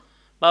 now.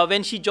 But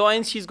when she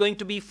joins, she's going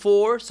to be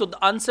 4. So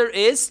the answer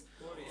is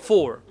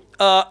 4.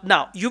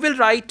 Now, you will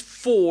write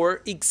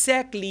 4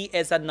 exactly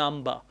as a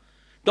number.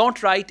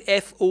 Don't write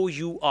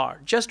F-O-U-R.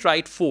 Just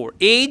write 4.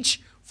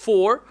 Age,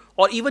 4.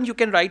 Or even you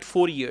can write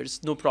 4 years.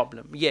 No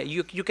problem. Yeah,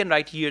 you can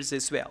write years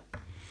as well.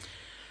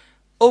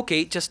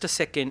 Okay, just a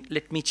second.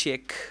 Let me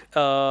check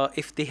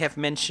if they have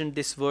mentioned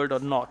this word or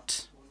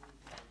not.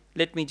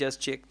 Let me just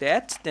check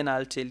that. Then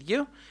I'll tell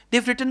you.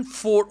 They've written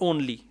 4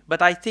 only.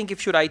 But I think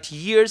if you write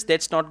years,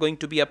 that's not going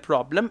to be a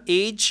problem.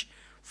 Age,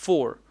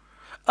 4.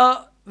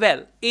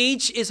 Well,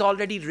 age is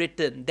already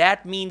written.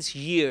 That means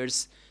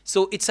years.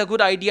 So it's a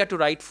good idea to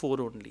write 4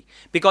 only.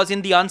 Because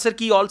in the answer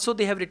key also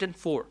they have written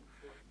 4.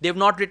 They have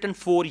not written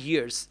 4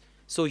 years.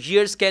 So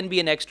years can be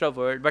an extra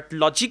word, but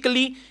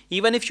logically,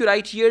 even if you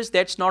write years,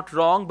 that's not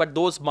wrong. But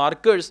those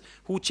markers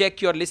who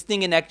check your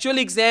listening in actual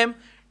exam,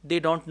 they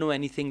don't know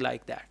anything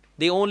like that.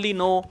 They only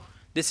know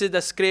this is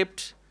the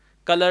script,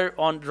 color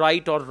on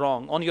right or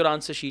wrong on your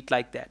answer sheet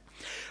like that.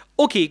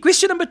 Okay,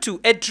 question number 2,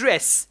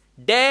 address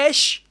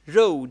dash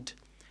road.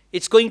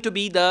 It's going to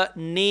be the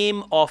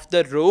name of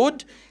the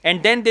road,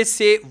 and then they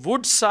say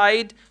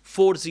Woodside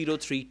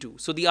 4032.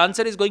 So the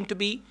answer is going to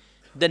be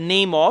the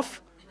name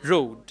of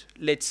road.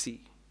 Let's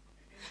see.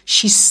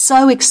 She's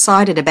so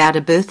excited about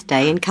her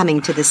birthday and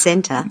coming to the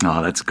centre.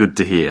 Oh, that's good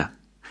to hear.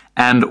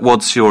 And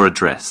what's your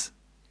address?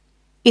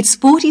 It's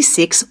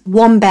 46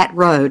 Wombat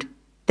Road.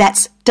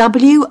 That's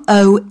WOMBAT.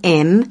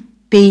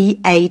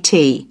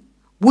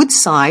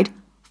 Woodside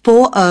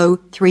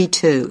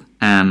 4032.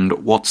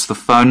 And what's the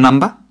phone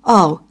number?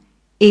 Oh,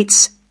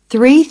 it's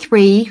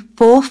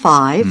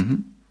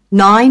 3345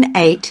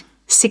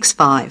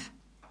 9865.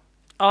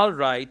 All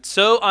right.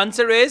 So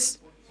answer is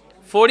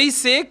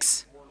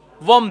 46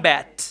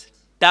 Wombat.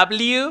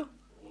 WOMBAT.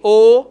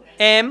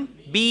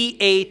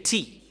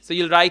 So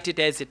you'll write it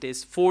as it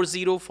is.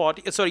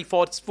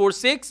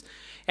 46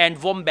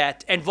 and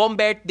Wombat. And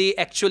Wombat, they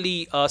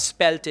actually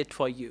spelt it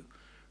for you.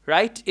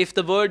 Right? If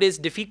the word is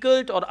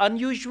difficult or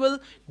unusual,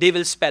 they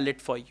will spell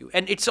it for you.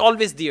 And it's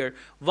always there.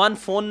 One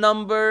phone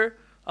number,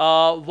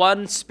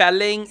 one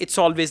spelling, it's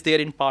always there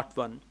in part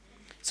 1.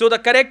 So the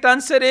correct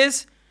answer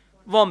is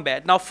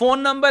Wombat. Now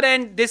phone number,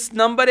 and this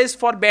number is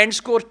for band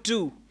score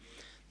 2.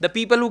 The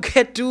people who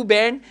get 2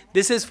 band,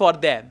 this is for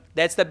them.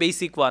 That's the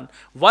basic one.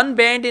 1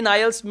 band in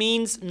IELTS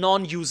means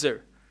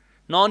non-user.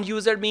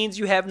 Non-user means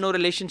you have no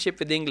relationship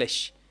with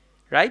English.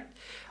 Right?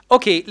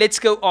 Okay, let's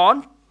go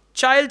on.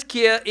 Child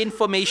care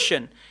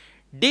information.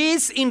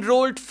 Days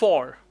enrolled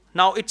for.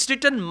 Now it's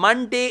written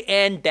Monday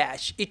and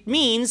dash. It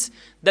means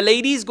the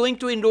lady is going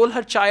to enroll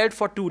her child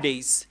for 2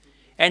 days.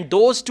 And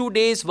those 2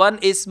 days, one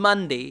is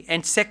Monday,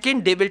 and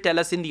second they will tell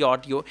us in the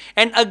audio.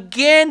 And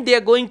again they are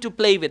going to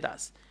play with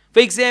us. For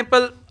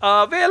example,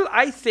 well,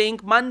 I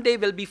think Monday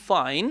will be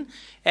fine,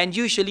 and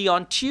usually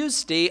on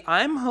Tuesday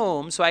I'm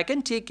home, so I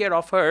can take care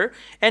of her.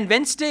 And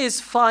Wednesday is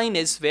fine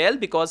as well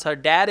because her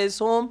dad is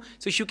home,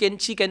 so he can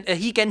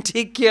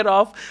take care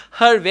of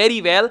her very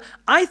well.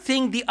 I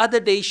think the other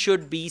day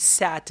should be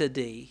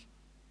Saturday,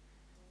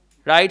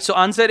 right? So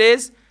answer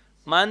is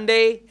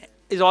Monday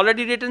is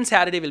already written,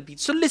 Saturday will be.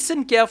 So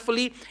listen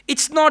carefully.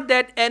 It's not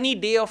that any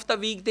day of the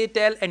week they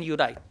tell and you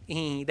write.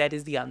 That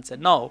is the answer.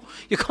 No,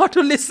 you got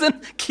to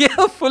listen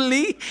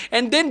carefully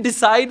and then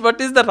decide what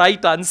is the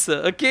right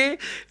answer. Okay,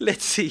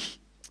 let's see.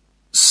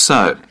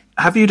 So,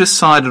 have you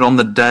decided on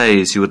the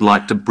days you would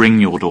like to bring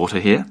your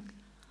daughter here?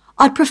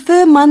 I'd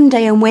prefer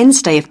Monday and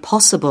Wednesday if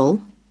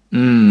possible.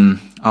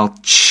 I'll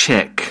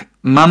check.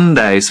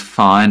 Monday's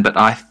fine, but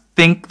I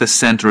think the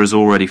centre is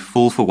already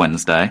full for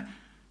Wednesday.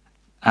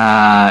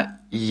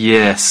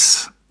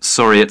 Yes.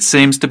 Sorry, it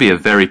seems to be a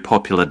very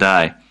popular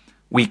day.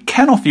 We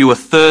can offer you a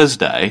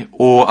Thursday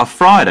or a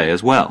Friday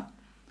as well.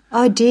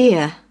 Oh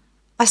dear.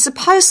 I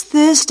suppose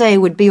Thursday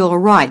would be all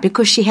right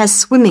because she has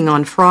swimming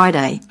on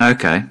Friday.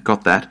 Okay,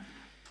 got that.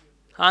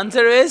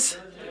 Answer is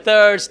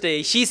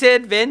Thursday. She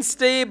said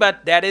Wednesday,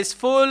 but that is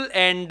full,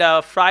 and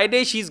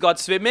Friday she's got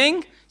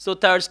swimming. So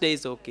Thursday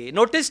is okay.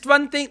 Noticed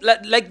one thing,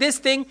 like this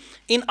thing,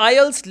 in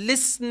IELTS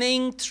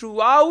listening,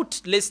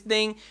 throughout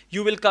listening,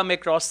 you will come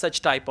across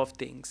such type of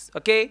things.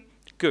 Okay,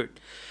 good.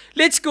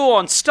 Let's go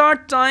on.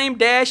 Start time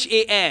dash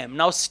AM.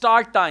 Now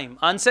start time.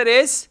 Answer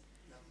is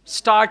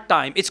start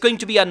time. It's going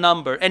to be a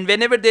number. And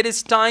whenever there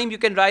is time, you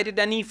can write it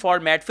any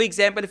format. For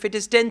example, if it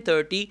is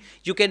 10:30,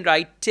 you can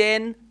write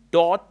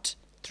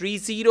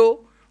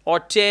 10.30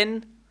 or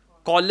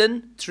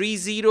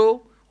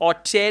 10:30 or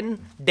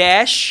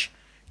 10-30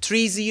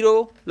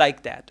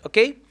 like that,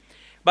 okay?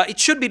 But it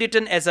should be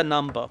written as a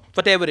number,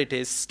 whatever it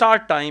is.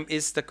 Start time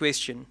is the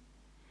question.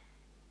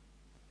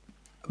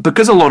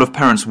 Because a lot of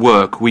parents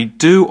work, we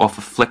do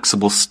offer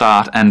flexible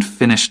start and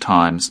finish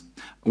times.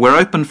 We're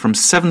open from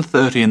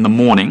 7:30 in the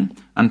morning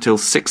until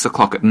 6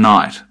 o'clock at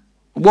night.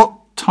 What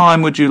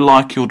time would you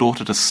like your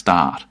daughter to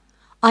start?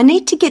 I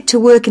need to get to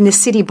work in the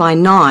city by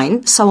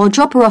 9, so I'll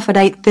drop her off at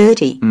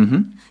 8:30.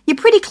 You're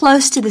pretty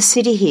close to the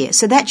city here,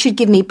 so that should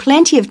give me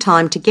plenty of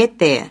time to get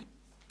there.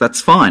 That's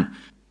fine.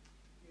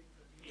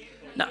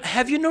 Now,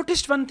 have you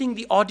noticed one thing?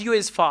 The audio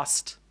is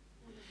fast.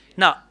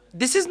 Now,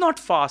 this is not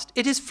fast.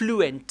 It is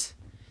fluent.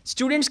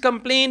 Students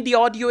complain the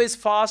audio is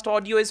fast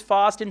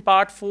in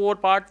part 4,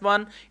 part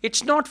 1.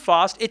 It's not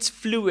fast. It's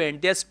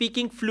fluent. They're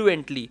speaking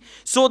fluently.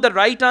 So the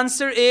right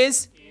answer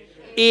is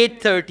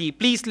 8:30.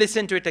 Please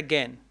listen to it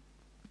again.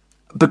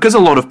 Because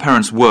a lot of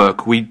parents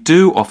work, we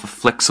do offer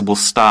flexible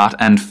start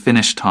and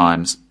finish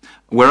times.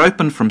 We're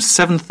open from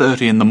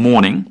 7:30 in the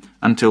morning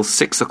until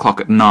 6 o'clock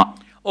at night.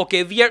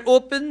 Okay, we are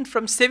open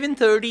from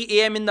 7:30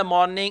 a.m. in the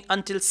morning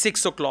until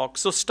 6 o'clock.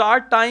 So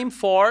start time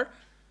for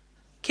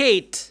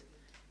Kate,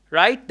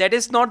 right? That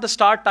is not the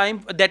start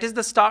time. That is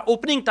the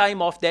opening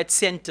time of that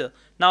center.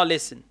 Now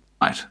listen.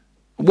 Right.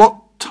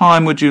 What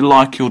time would you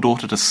like your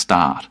daughter to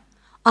start?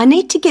 I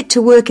need to get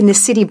to work in the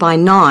city by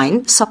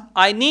 9, so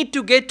I need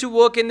to get to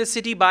work in the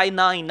city by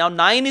 9. Now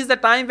 9 is the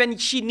time when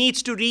she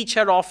needs to reach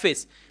her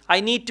office.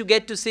 I need to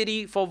get to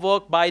city for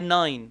work by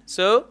 9.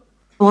 So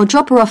I'll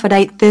drop her off at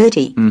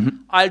 8:30.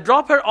 I'll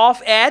drop her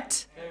off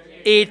at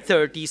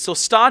 8:30. So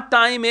start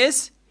time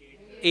is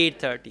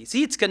 8:30.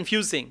 See, it's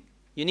confusing.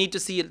 You need to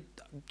see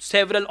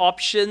several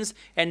options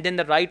and then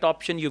the right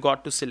option you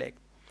got to select.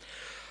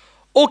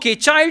 Okay,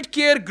 child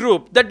care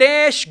group, the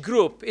dash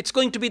group. It's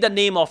going to be the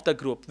name of the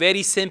group.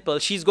 Very simple.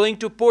 She's going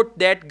to put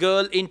that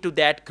girl into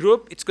that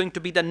group. It's going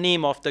to be the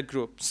name of the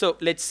group. So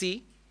let's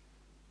see.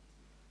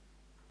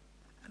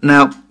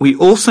 Now, we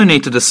also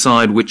need to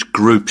decide which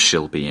group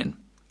she'll be in.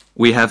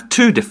 We have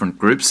two different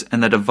groups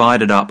and they're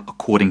divided up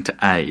according to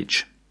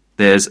age.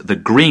 There's the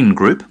green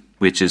group,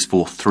 which is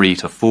for 3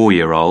 to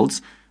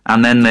 4-year-olds,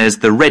 and then there's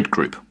the red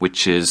group,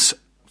 which is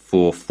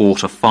for 4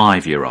 to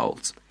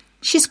 5-year-olds.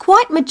 She's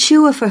quite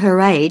mature for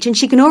her age and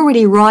she can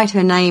already write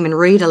her name and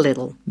read a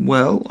little.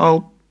 Well,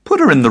 I'll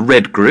put her in the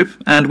red group,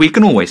 and we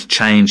can always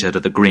change her to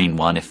the green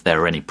one if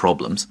there are any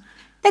problems.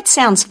 That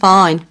sounds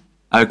fine.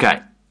 Okay.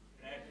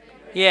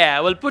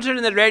 Yeah, we'll put her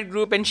in the red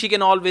group and she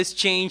can always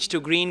change to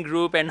green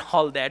group and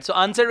all that. So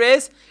answer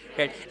is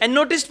red. And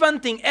notice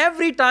one thing,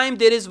 every time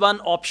there is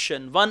one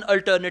option, one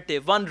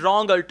alternative, one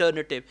wrong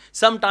alternative.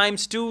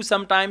 Sometimes 2,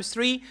 sometimes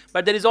 3,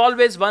 but there is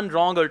always one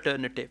wrong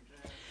alternative.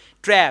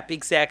 Trap,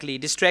 exactly.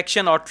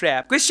 Distraction or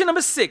trap. Question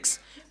number 6.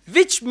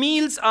 Which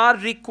meals are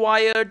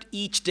required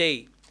each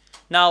day?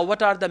 Now,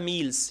 what are the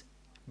meals?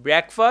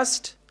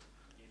 Breakfast,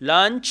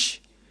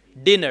 lunch,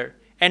 dinner.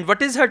 And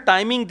what is her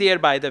timing there,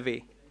 by the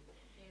way?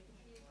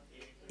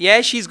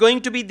 Yeah, she's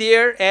going to be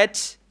there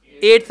at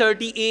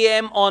 8:30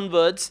 a.m.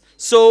 onwards.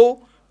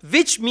 So,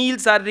 which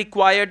meals are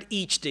required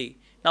each day?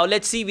 Now,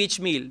 let's see which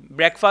meal.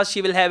 Breakfast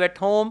she will have at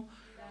home.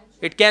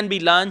 It can be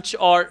lunch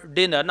or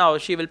dinner. Now,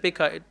 she will pick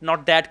her,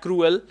 not that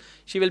cruel.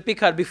 She will pick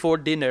her before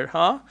dinner,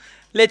 huh?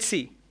 Let's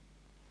see.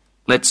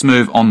 Let's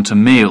move on to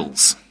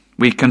meals.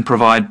 We can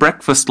provide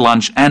breakfast,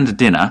 lunch and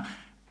dinner.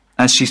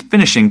 As she's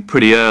finishing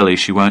pretty early,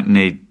 she won't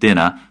need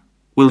dinner.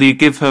 Will you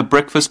give her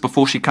breakfast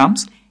before she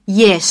comes?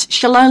 Yes,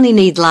 she'll only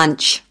need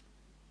lunch.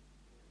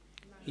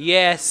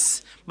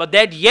 Yes, but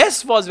that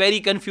yes was very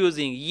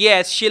confusing.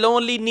 Yes, she'll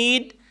only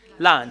need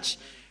lunch.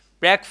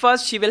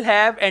 Breakfast she will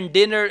have and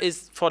dinner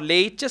is for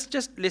late.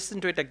 Just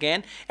listen to it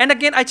again. And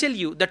again, I tell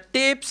you, the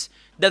tips,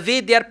 the way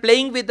they are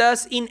playing with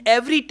us, in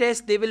every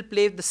test they will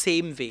play the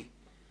same way.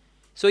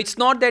 So it's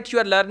not that you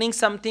are learning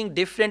something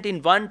different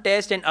in one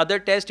test and other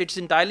test it's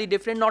entirely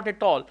different. Not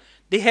at all.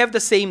 They have the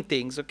same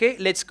things. Okay,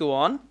 let's go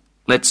on.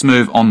 Let's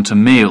move on to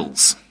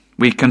meals.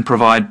 We can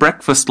provide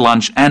breakfast,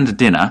 lunch and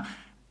dinner.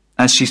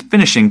 As she's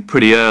finishing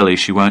pretty early,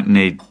 she won't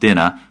need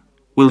dinner.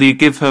 Will you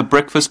give her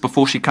breakfast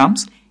before she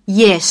comes?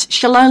 Yes,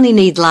 she'll only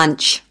need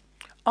lunch.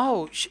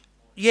 Oh,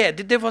 yeah,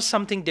 there was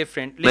something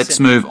different. Listen. Let's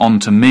move on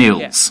to meals.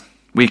 Yeah.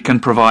 We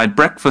can provide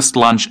breakfast,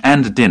 lunch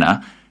and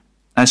dinner.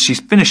 As she's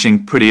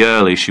finishing pretty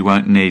early, she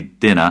won't need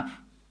dinner.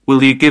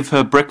 Will you give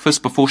her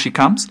breakfast before she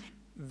comes?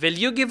 Will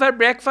you give her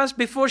breakfast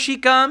before she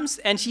comes?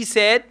 And she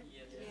said,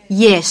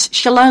 yes,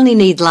 she'll only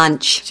need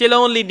lunch. She'll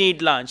only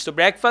need lunch. So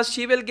breakfast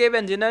she will give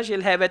and dinner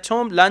she'll have at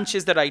home. Lunch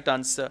is the right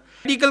answer.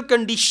 Medical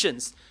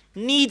conditions.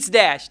 Needs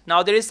dash.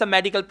 Now there is some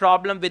medical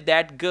problem with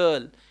that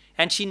girl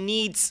and she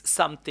needs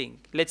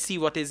something. Let's see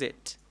what is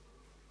it.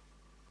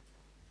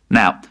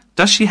 Now,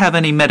 does she have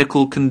any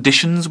medical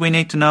conditions we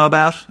need to know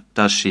about?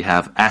 Does she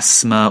have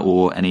asthma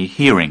or any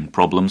hearing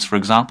problems, for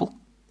example?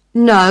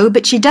 No,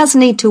 but she does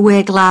need to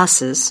wear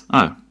glasses.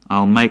 Oh,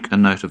 I'll make a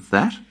note of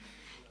that.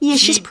 Yeah,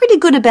 she's pretty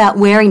good about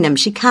wearing them.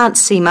 She can't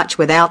see much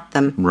without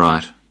them.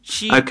 Right.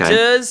 She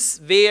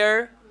does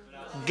wear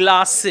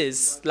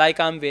glasses, like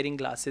I'm wearing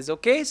glasses.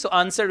 Okay, so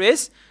answer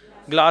is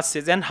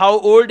glasses. And how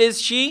old is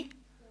she?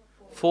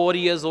 4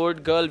 years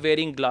old girl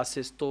wearing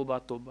glasses.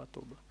 Toba, toba,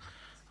 toba.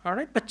 All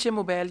right, bachche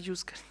mobile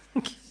use kar.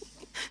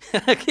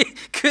 Okay,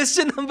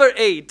 question number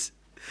 8.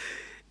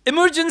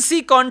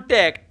 Emergency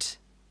contact,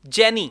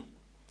 Jenny.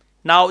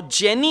 Now,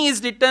 Jenny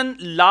is written,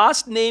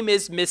 last name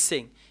is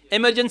missing.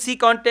 Emergency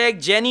contact,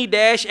 Jenny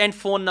dash and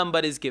phone number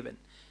is given.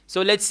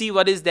 So let's see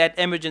what is that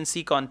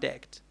emergency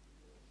contact.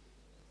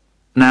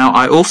 Now,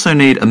 I also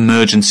need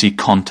emergency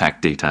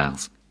contact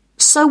details.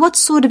 So what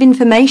sort of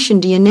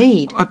information do you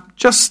need?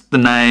 Just the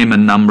name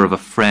and number of a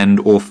friend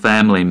or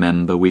family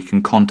member we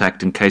can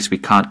contact in case we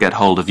can't get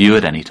hold of you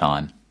at any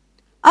time.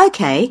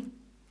 Okay.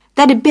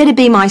 That'd better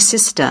be my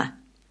sister,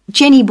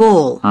 Jenny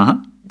Ball.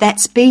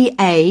 That's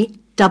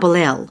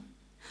B-A-L-L.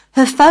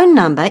 Her phone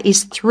number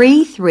is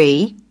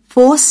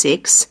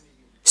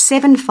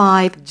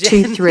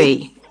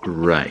 33467523.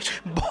 Great.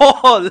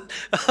 Ball.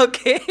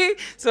 Okay.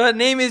 So her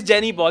name is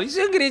Jenny Ball. You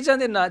say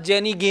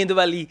Jenny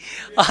Gendwali.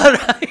 All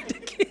right.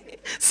 Okay.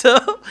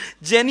 So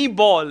Jenny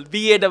Ball.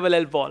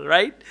 B-A-L-L Ball.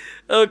 Right?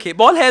 Okay.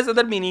 Ball has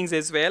other meanings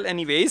as well.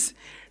 Anyways.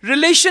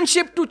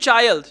 Relationship to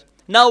child.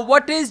 Now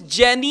what is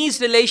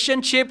Jenny's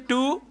relationship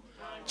to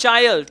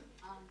child?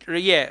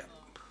 Yeah.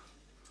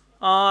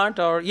 aunt,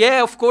 or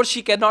yeah, of course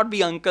she cannot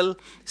be uncle,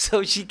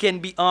 so she can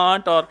be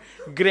aunt or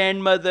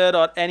grandmother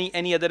or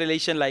any other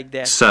relation like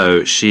that.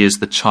 So she is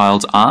the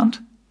child's aunt?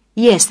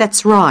 Yes,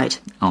 that's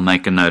right. I'll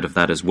make a note of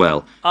that as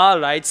well.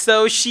 Alright,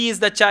 so she is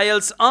the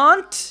child's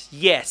aunt.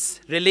 Yes,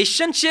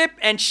 relationship,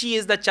 and she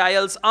is the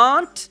child's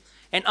aunt.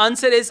 And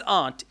answer is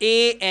aunt.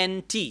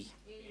 A-N-T.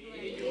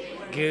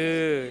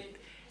 Good.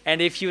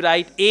 And if you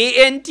write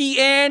A-N-T,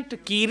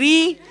 aunt,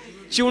 Kiri,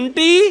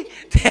 Chunti,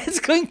 that's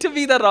going to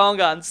be the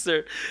wrong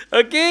answer.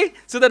 Okay?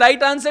 So the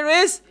right answer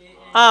is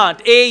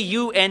aunt.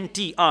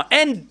 A-U-N-T. Aunt.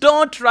 And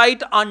don't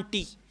write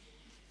auntie.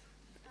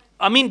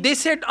 I mean, they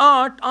said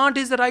aunt. Aunt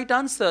is the right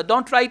answer.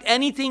 Don't write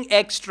anything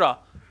extra.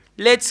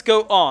 Let's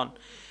go on.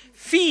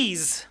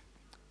 Fees.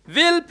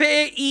 Will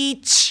pay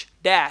each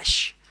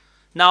dash.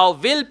 Now,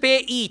 will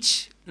pay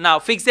each. Now,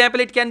 for example,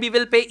 it can be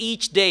will pay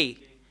each day.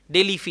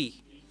 Daily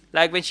fee.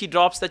 Like when she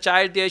drops the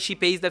child there, she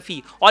pays the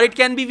fee. Or it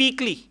can be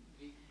weekly.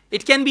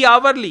 It can be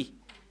hourly.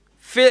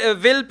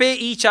 Will pay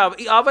each hour.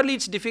 Hourly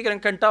it's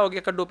difficult. Kanta ho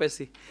gaya, kaddo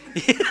paise.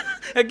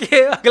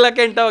 Okay, agla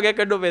kanta ho gaya,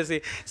 kaddo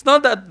paise. It's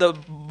not the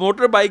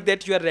motorbike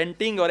that you are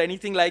renting or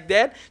anything like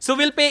that. So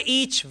will pay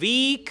each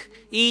week,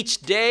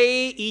 each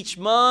day, each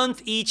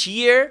month, each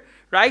year,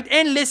 right?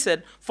 And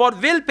listen, for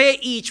will pay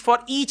each, for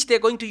each they're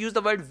going to use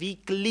the word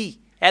weekly,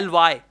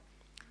 L-Y.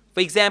 For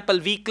example,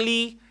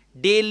 weekly,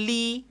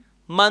 daily,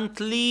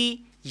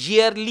 monthly,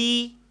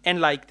 yearly, and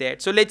like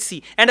that. So let's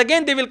see. And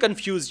again, they will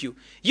confuse you.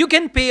 You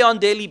can pay on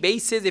daily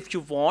basis if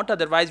you want.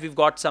 Otherwise, we've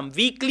got some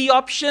weekly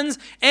options.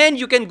 And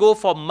you can go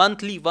for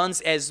monthly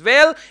ones as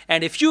well.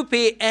 And if you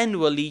pay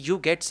annually, you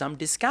get some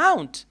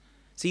discount.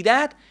 See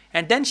that?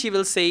 And then she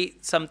will say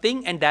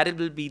something and that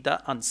will be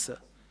the answer.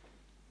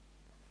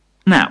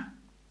 Now,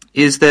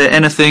 is there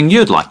anything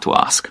you'd like to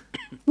ask?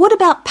 What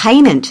about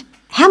payment?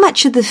 How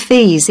much are the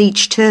fees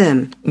each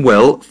term?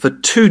 Well, for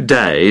 2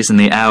 days and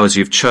the hours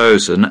you've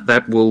chosen,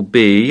 that will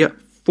be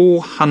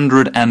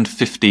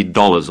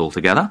 $450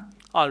 altogether.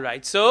 All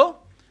right, so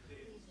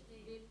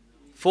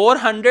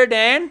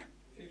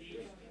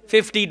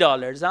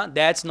 $450. Huh?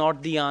 That's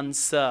not the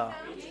answer.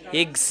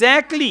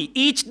 Exactly.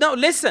 Each, now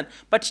listen,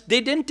 but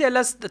they didn't tell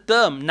us the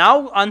term.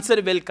 Now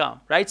answer will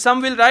come, right?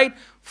 Some will write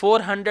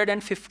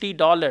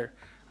 $450.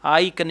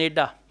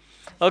 Canada.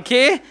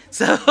 Okay,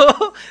 so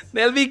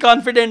they'll be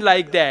confident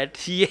like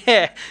that.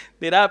 Yeah,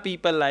 there are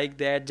people like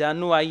that.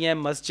 Janu, I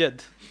am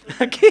masjid.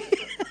 Okay.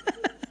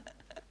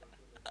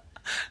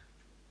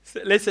 So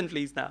listen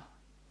please now.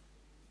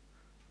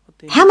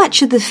 How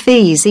much are the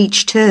fees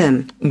each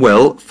term?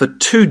 Well, for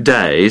 2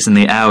 days and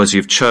the hours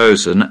you've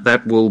chosen,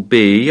 that will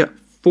be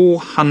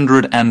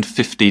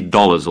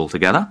 $450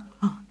 altogether.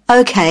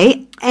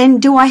 Okay,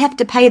 and do I have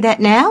to pay that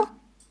now?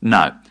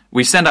 No,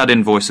 we send out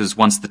invoices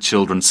once the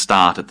children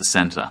start at the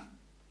centre.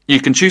 You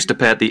can choose to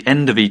pay at the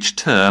end of each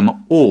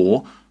term,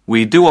 or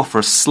we do offer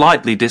a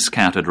slightly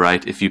discounted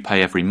rate if you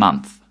pay every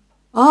month.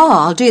 Oh,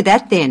 I'll do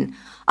that then.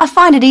 I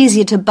find it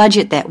easier to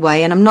budget that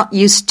way, and I'm not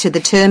used to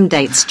the term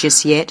dates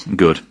just yet.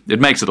 Good.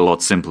 It makes it a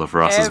lot simpler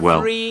for us as well.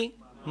 Every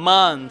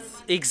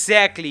month.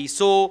 Exactly.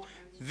 So,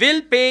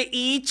 will pay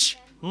each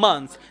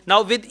month.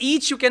 Now, with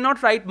each, you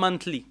cannot write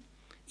monthly.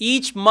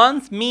 Each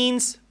month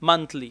means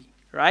monthly,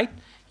 right?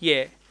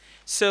 Yeah.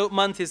 So,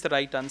 month is the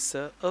right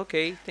answer.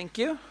 Okay, thank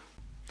you.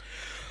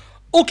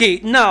 Okay,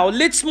 now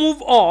let's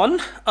move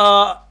on.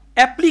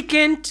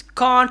 Applicant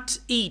can't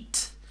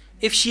eat.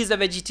 If she's a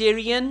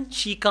vegetarian,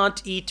 she can't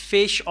eat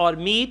fish or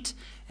meat.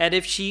 And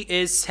if she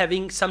is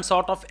having some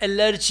sort of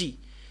allergy.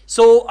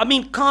 So, I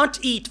mean, can't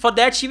eat. For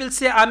that, she will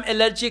say, I'm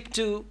allergic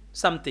to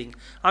something.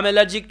 I'm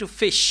allergic to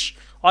fish.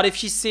 Or if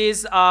she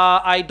says,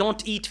 I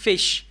don't eat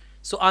fish.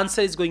 So,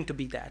 answer is going to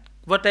be that.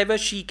 Whatever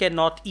she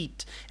cannot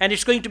eat. And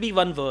it's going to be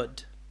one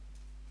word.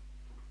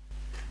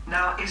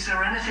 Now, is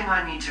there anything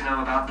I need to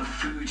know about the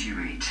food you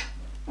eat?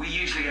 We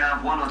usually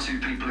have 1 or 2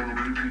 people in the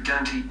group who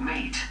don't eat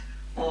meat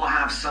or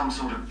have some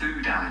sort of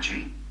food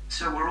allergy,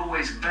 so we're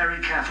always very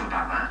careful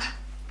about that.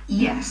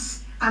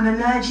 Yes, I'm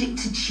allergic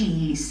to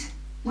cheese.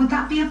 Would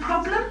that be a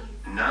problem?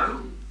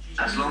 No,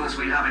 as long as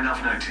we have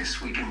enough notice,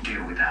 we can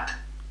deal with that.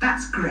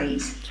 That's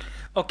great.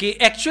 Okay,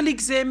 actual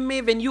exam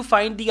mein, when you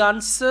find the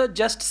answer,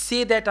 just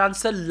say that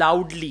answer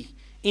loudly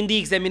in the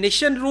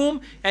examination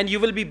room and you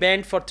will be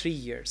banned for 3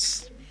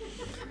 years.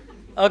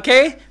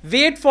 Okay,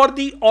 wait for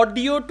the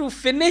audio to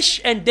finish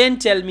and then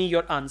tell me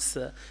your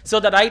answer. So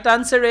the right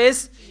answer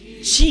is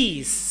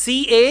cheese.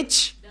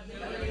 C-H.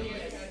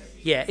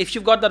 Yeah, if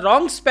you've got the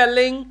wrong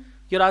spelling,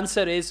 your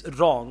answer is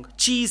wrong.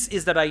 Cheese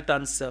is the right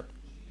answer.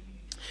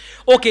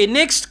 Okay,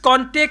 next,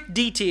 contact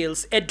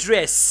details,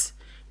 address,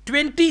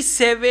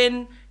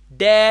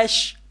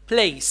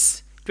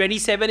 27-place.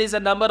 27 is a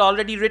number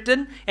already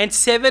written and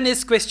 7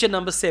 is question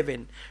number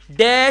 7.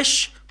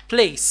 Dash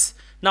place.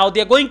 Now,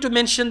 they are going to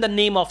mention the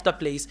name of the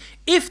place.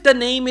 If the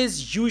name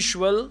is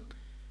usual,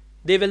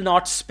 they will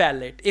not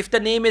spell it. If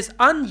the name is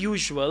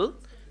unusual,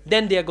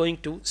 then they are going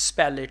to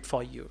spell it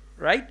for you,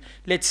 right?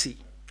 Let's see.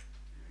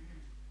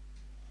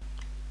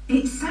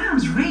 It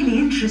sounds really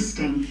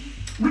interesting.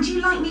 Would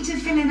you like me to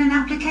fill in an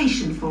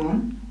application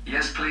form?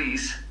 Yes,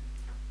 please.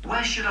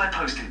 Where should I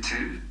post it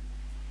to?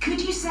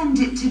 Could you send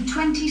it to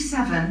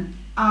 27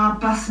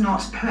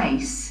 Arbuthnot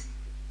Place,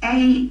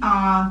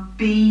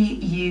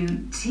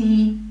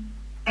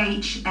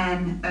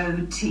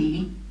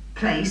 Arbuthnot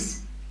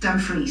Place,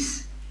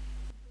 Dumfries?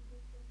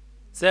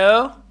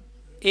 So,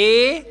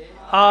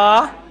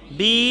 Arbuthnot.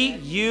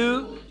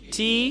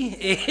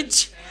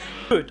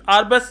 Good.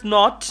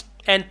 Arbuthnot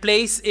and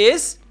place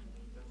is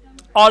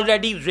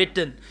already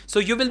written. So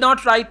you will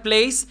not write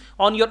place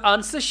on your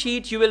answer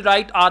sheet. You will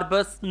write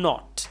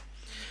Arbuthnot.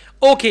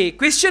 Okay.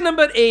 Question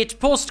number 8.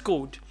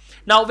 Postcode.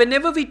 Now,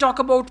 whenever we talk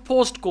about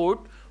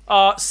postcode,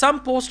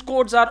 some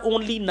postcodes are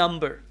only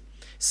number.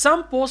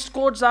 Some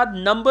postcodes are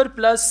number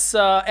plus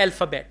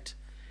alphabet.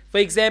 For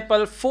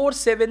example,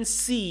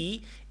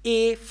 47C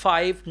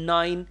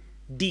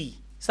A59D,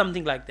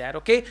 something like that.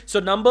 Okay, so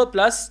number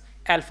plus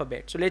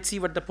alphabet. So let's see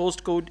what the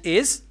postcode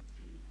is.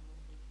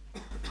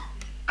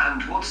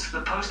 And what's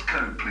the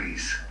postcode,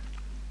 please?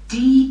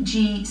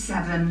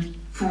 DG7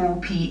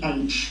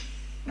 4PH.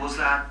 Was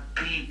that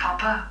P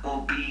Papa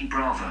or B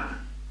Bravo?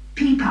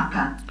 P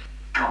Papa.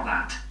 Got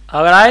that.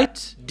 All right,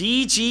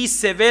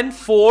 DG7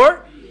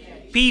 4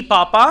 P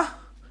Papa.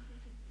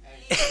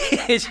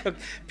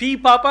 P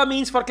Papa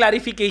means for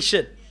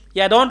clarification.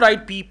 Yeah, don't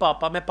write P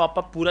Papa. मैं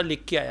Papa पूरा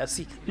लिख के आया.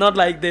 See, not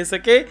like this.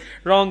 Okay,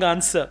 wrong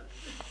answer.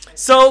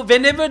 So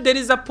whenever there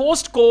is a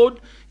postcode,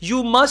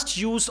 you must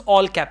use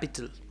all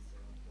capital.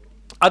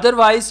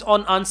 Otherwise,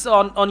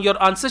 on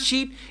your answer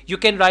sheet, you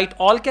can write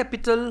all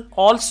capital,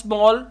 all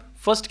small,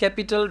 first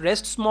capital,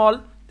 rest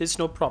small. There's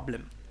no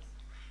problem.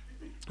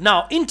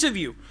 Now,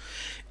 interview.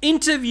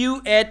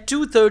 Interview at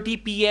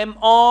 2:30 p.m.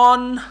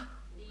 on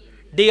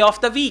day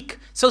of the week.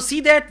 So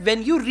see that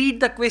when you read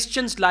the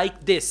questions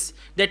like this,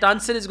 that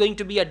answer is going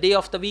to be a day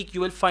of the week,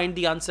 you will find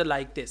the answer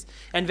like this.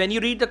 And when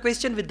you read the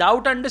question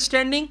without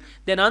understanding,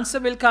 then answer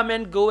will come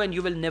and go and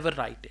you will never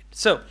write it.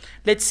 So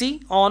let's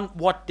see on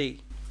what day.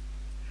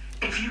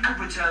 If you could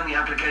return the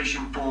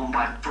application form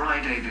by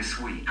Friday this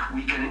week,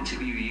 we can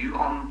interview you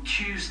on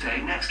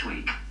Tuesday next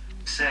week.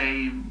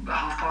 Say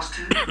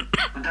 2:30?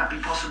 Would that be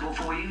possible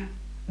for you?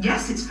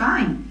 Yes, it's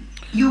fine.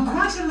 You're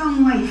quite a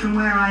long way from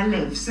where I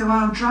live, so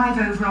I'll drive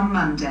over on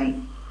Monday.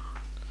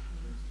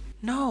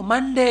 No,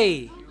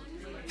 Monday.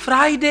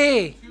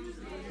 Friday.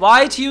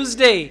 Why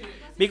Tuesday?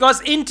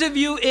 Because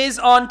interview is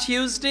on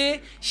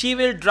Tuesday. She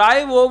will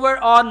drive over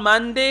on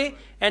Monday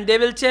and they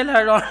will tell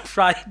her on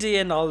Friday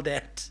and all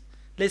that.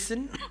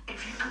 Listen.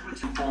 If you could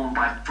return the form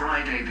by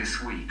Friday this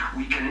week,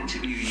 we can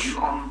interview you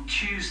on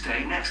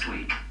Tuesday next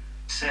week.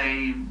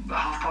 Say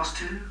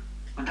 2:30?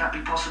 Would that be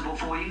possible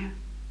for you?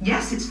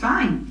 Yes, it's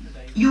fine.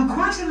 You're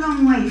quite a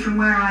long way from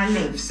where I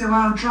live, so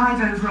I'll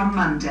drive over on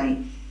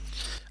Monday.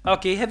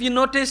 Okay, have you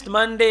noticed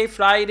Monday,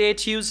 Friday,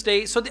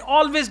 Tuesday? So they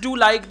always do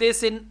like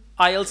this in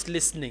IELTS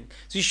listening.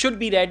 So you should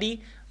be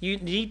ready. You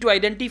need to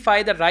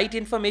identify the right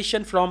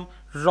information from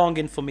wrong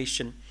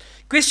information.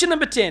 Question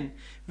number 10.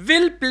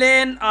 Will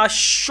plan a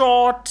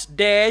short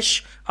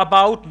dash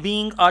about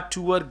being a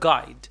tour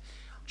guide.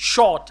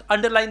 Short.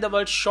 Underline the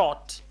word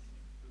short.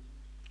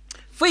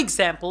 For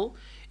example,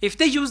 if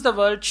they use the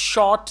word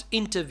short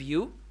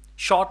interview,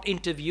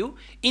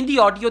 in the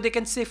audio they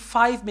can say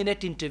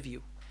 5-minute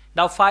interview.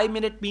 Now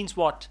 5-minute means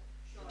what?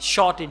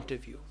 Short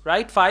interview,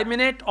 right?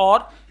 5-minute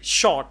or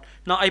short.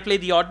 Now I play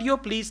the audio.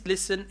 Please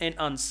listen and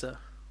answer.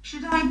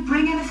 Should I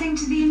bring anything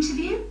to the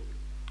interview?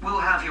 We'll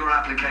have your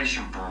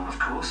application form, of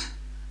course,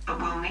 but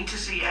we'll need to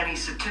see any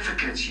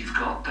certificates you've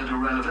got that are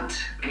relevant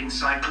in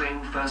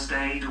cycling, first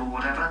aid or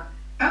whatever.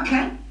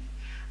 Okay.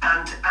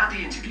 And at the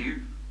interview,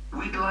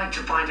 we'd like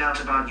to find out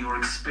about your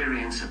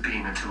experience of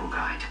being a tour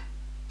guide.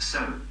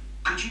 So,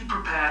 could you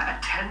prepare a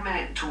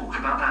 10-minute talk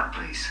about that,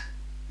 please?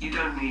 You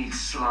don't need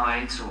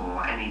slides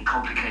or any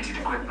complicated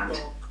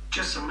equipment,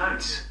 just some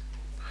notes.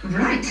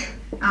 Right.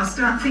 I'll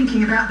start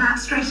thinking about that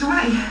straight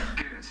away.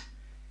 Good.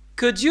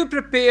 Could you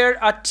prepare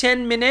a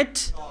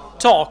 10-minute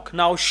talk?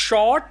 Now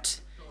short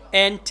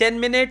and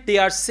 10-minute, they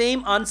are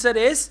same. Answer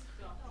is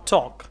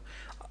talk.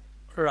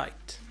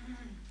 Right.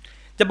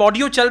 जब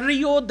audio चल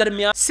रही हो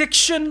दरमियान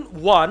section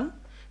 1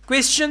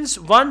 questions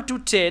 1 to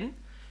 10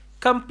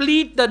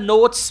 complete the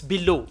notes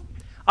below.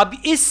 अब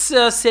इस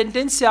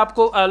sentence से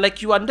आपको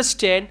like you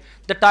understand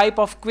the type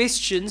of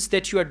questions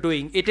that you are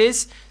doing. It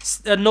is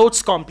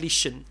notes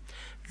completion.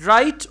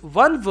 Write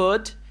one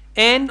word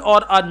and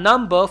or a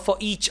number for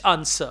each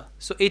answer.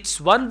 So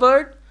it's one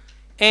word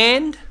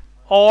and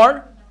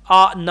or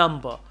a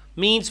number.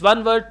 Means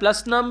one word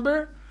plus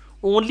number,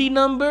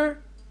 number,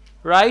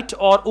 right?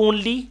 Or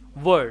only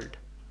word,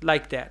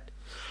 like that.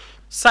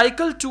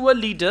 Cycle tour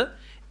leader,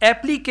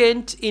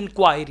 applicant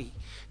inquiry.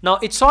 Now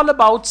it's all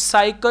about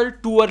cycle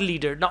tour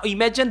leader. Now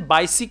imagine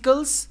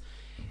bicycles.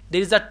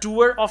 There is a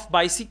tour of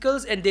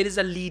bicycles and there is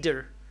a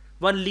leader.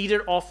 One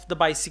leader of the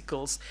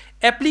bicycles.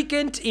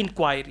 Applicant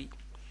inquiry.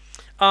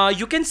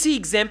 You can see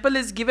example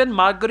is given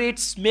Margaret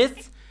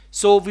Smith.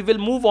 So we will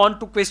move on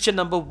to question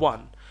number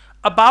 1.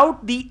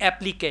 About the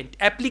applicant.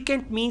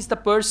 Applicant means the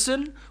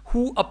person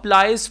who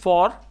applies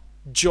for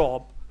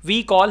job.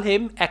 We call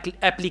him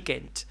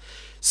applicant.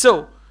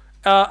 So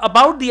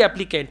About the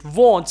applicant,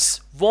 wants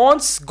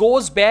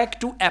goes back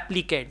to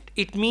applicant.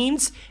 It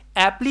means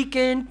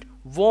applicant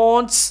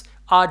wants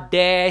a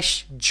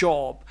dash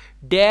job.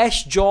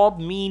 Dash job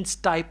means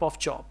type of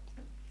job.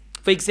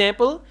 For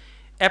example,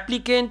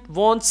 applicant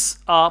wants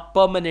a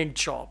permanent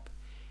job.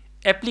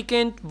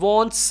 Applicant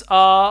wants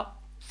a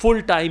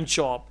full-time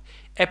job.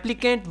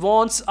 Applicant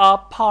wants a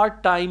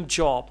part-time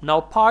job.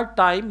 Now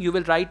part-time you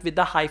will write with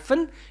the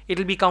hyphen. It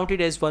will be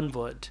counted as one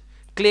word.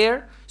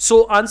 Clear?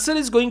 So answer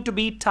is going to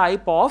be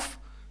type of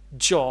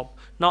job.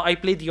 Now I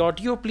play the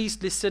audio.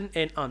 Please listen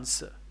and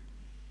answer.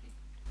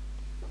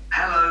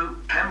 Hello,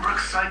 Pembroke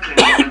Cycling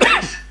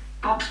Holidays.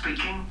 Bob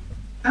speaking.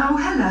 Oh,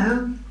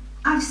 hello.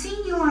 I've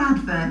seen your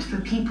advert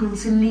for people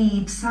to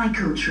lead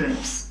cycle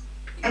trips.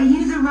 Are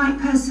you the right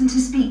person to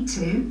speak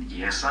to?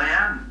 Yes, I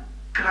am.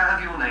 Could I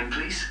have your name,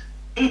 please?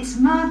 It's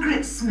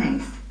Margaret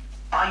Smith.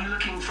 Are you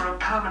looking for a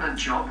permanent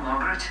job,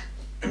 Margaret?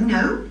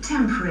 No,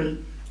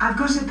 temporary. I've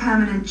got a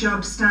permanent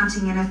job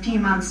starting in a few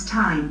months'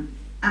 time,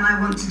 and I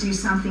want to do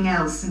something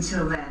else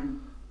until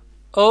then.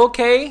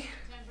 Okay.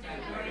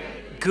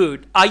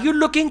 Good. Are you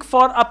looking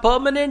for a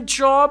permanent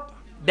job?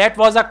 That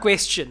was a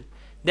question.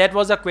 That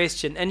was a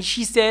question. And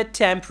she said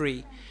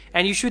temporary.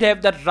 And you should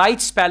have the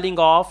right spelling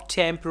of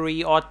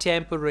temporary or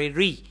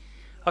temporary.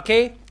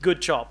 Okay?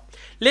 Good job.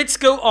 Let's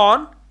go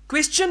on.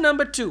 Question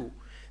number 2.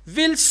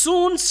 Will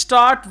soon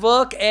start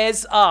work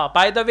as a.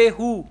 By the way,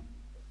 who?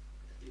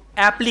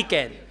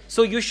 Applicant.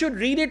 So you should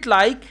read it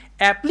like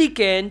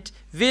applicant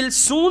will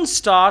soon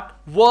start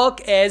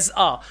work as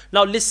a.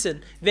 Now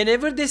listen,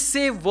 whenever they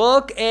say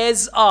work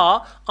as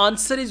a,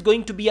 answer is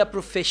going to be a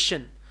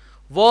profession.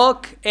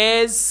 Work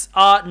as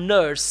a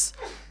nurse,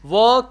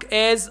 work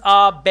as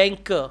a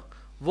banker,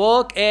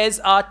 work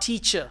as a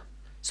teacher.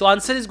 So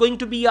answer is going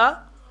to be a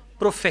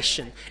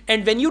profession.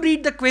 And when you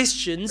read the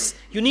questions,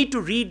 you need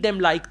to read them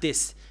like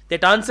this.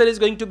 That answer is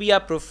going to be a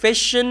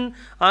profession,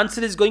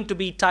 answer is going to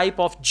be type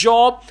of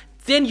job,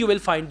 then you will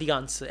find the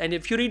answer. And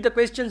if you read the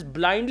questions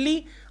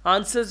blindly,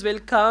 answers will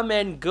come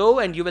and go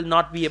and you will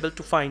not be able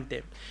to find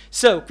them.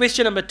 So,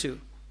 question number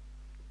 2.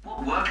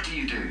 What work do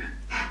you do?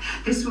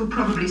 This will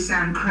probably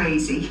sound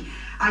crazy.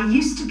 I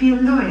used to be a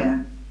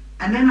lawyer,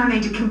 and then I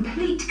made a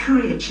complete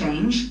career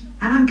change,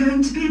 and I'm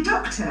going to be a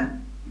doctor.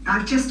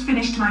 I've just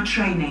finished my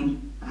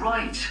training.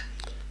 Right.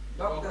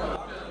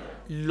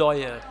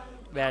 Lawyer.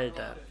 Well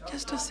done.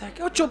 Just a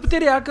second. Oh, chup te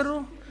rehya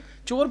karo.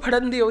 Chor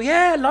phadan diyo.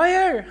 Yeah,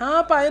 lawyer.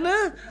 Haan, paaye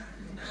na.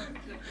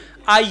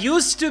 I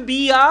used to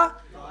be a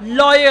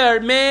lawyer.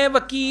 मैं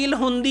वकील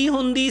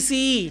हुंदी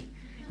सी.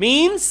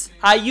 Means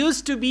I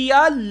used to be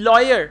a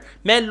lawyer.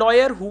 मैं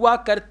lawyer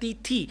हुआ करती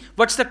थी.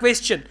 What's the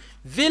question?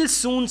 Will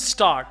soon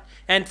start.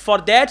 And for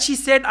that she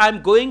said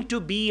I'm going to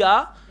be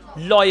a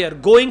lawyer.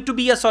 Going to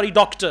be a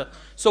doctor.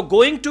 So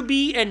going to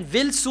be and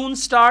will soon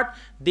start,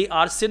 they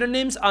are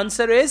synonyms.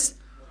 Answer is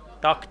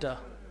doctor.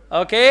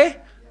 Okay?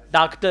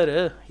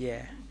 Doctor.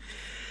 Yeah.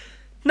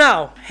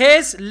 Now,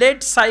 has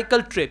led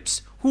cycle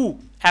trips. Who?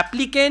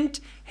 Applicant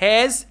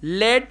has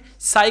led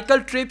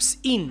cycle trips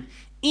in.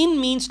 In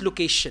means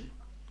location.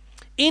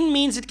 In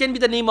means it can be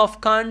the name of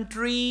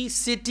country,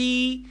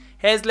 city,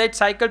 has led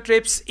cycle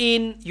trips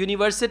in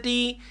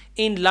university,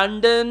 in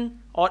London,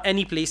 or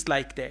any place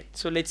like that.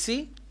 So let's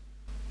see.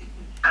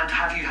 And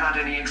have you had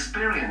any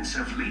experience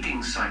of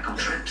leading cycle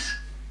trips?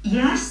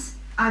 Yes,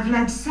 I've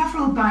led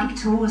several bike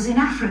tours in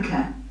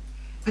Africa.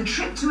 The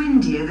trip to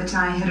India that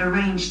I had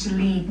arranged to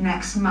lead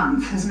next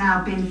month has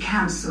now been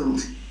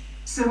cancelled.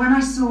 So when I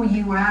saw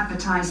you were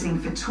advertising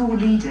for tour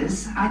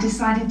leaders, I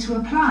decided to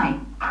apply.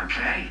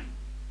 Okay.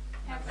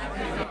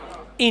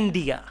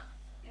 India.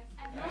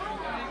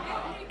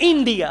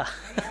 India.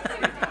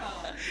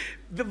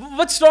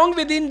 What's wrong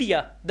with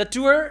India? The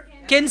tour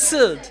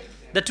cancelled.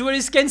 The tour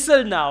is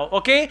cancelled now,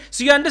 okay?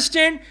 So you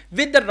understand,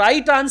 with the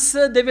right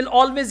answer, they will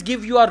always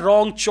give you a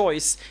wrong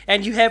choice.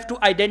 And you have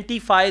to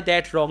identify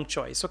that wrong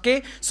choice,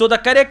 okay? So the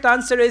correct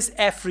answer is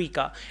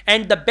Africa.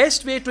 And the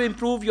best way to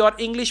improve your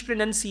English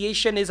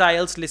pronunciation is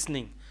IELTS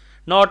listening,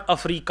 not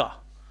Africa.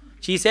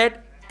 She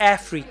said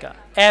Africa,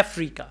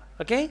 Africa,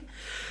 okay?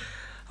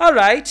 All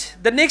right,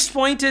 the next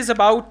point is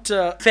about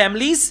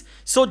families.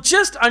 So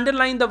just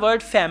underline the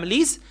word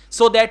families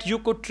so that you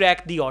could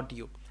track the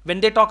audio. When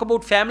they talk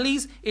about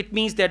families, it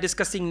means they're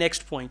discussing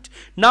next point.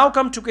 Now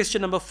come to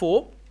question number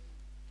 4.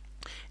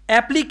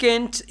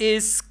 Applicant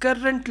is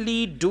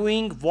currently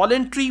doing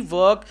voluntary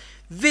work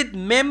with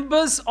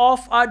members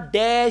of a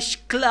dash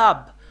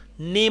club.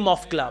 Name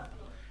of club.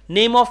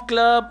 Name of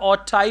club or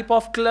type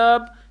of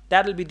club.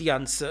 That will be the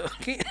answer.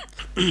 Okay.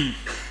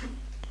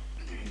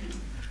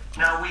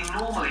 Now, we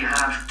normally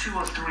have 2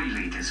 or 3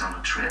 leaders on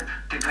a trip,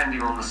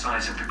 depending on the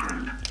size of the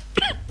group.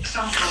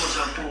 Some tours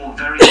are for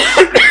very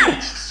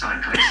experienced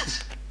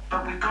cyclists,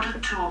 but we've got a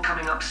tour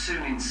coming up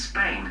soon in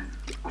Spain,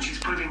 which is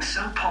proving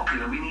so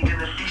popular we need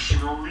an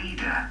additional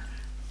leader.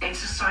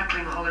 It's a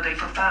cycling holiday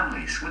for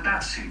families. Would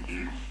that suit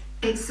you?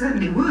 It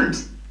certainly would.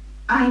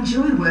 I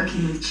enjoy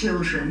working with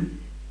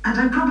children, and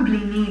I probably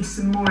need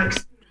some more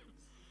experience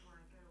before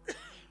I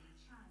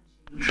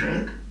go on a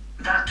challenging trip.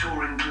 That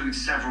tour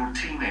includes several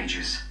teenagers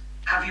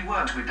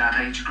worked with that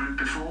age group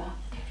before?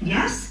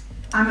 Yes,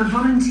 I'm a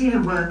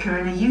volunteer worker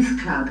in a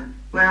youth club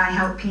where I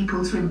help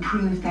people to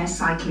improve their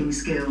cycling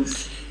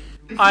skills.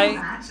 Before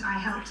that, I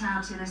helped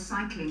out in a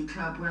cycling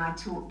club where I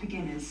taught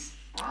beginners.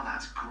 Well,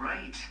 that's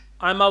great.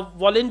 I'm a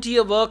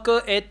volunteer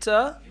worker at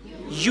a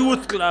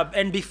youth club,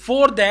 and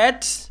before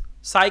that,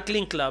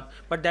 cycling club.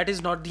 But that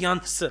is not the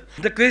answer.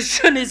 The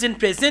question is in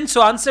present,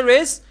 so answer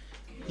is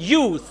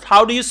youth.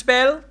 How do you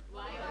spell?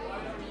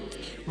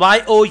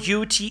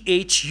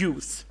 Y-O-U-T-H,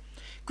 youth.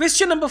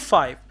 Question number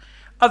 5.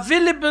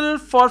 Available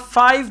for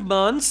 5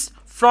 months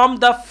from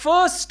the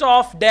 1st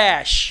of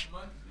dash.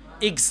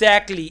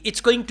 Exactly.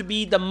 It's going to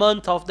be the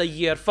month of the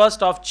year.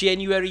 1st of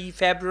January,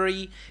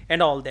 February,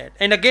 and all that.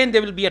 And again,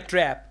 there will be a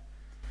trap.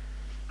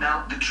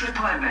 Now, the trip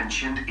I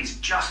mentioned is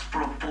just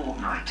for a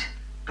fortnight,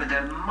 but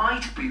there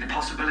might be the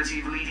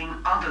possibility of leading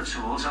other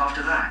tours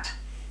after that.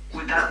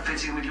 Would that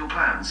fit in with your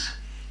plans?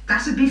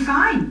 That'd be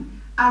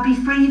fine. I'll be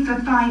free for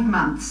 5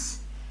 months.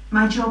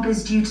 My job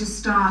is due to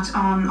start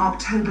on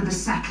October the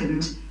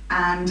 2nd,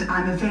 and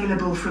I'm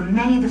available from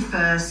May the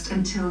 1st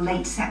until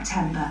late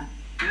September.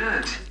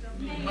 Good.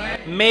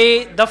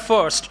 May the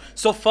 1st.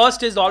 So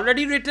 1st is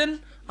already written.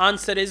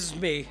 Answer is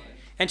May.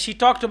 And she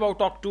talked about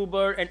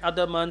October and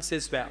other months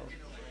as well.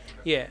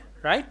 Yeah,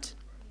 right?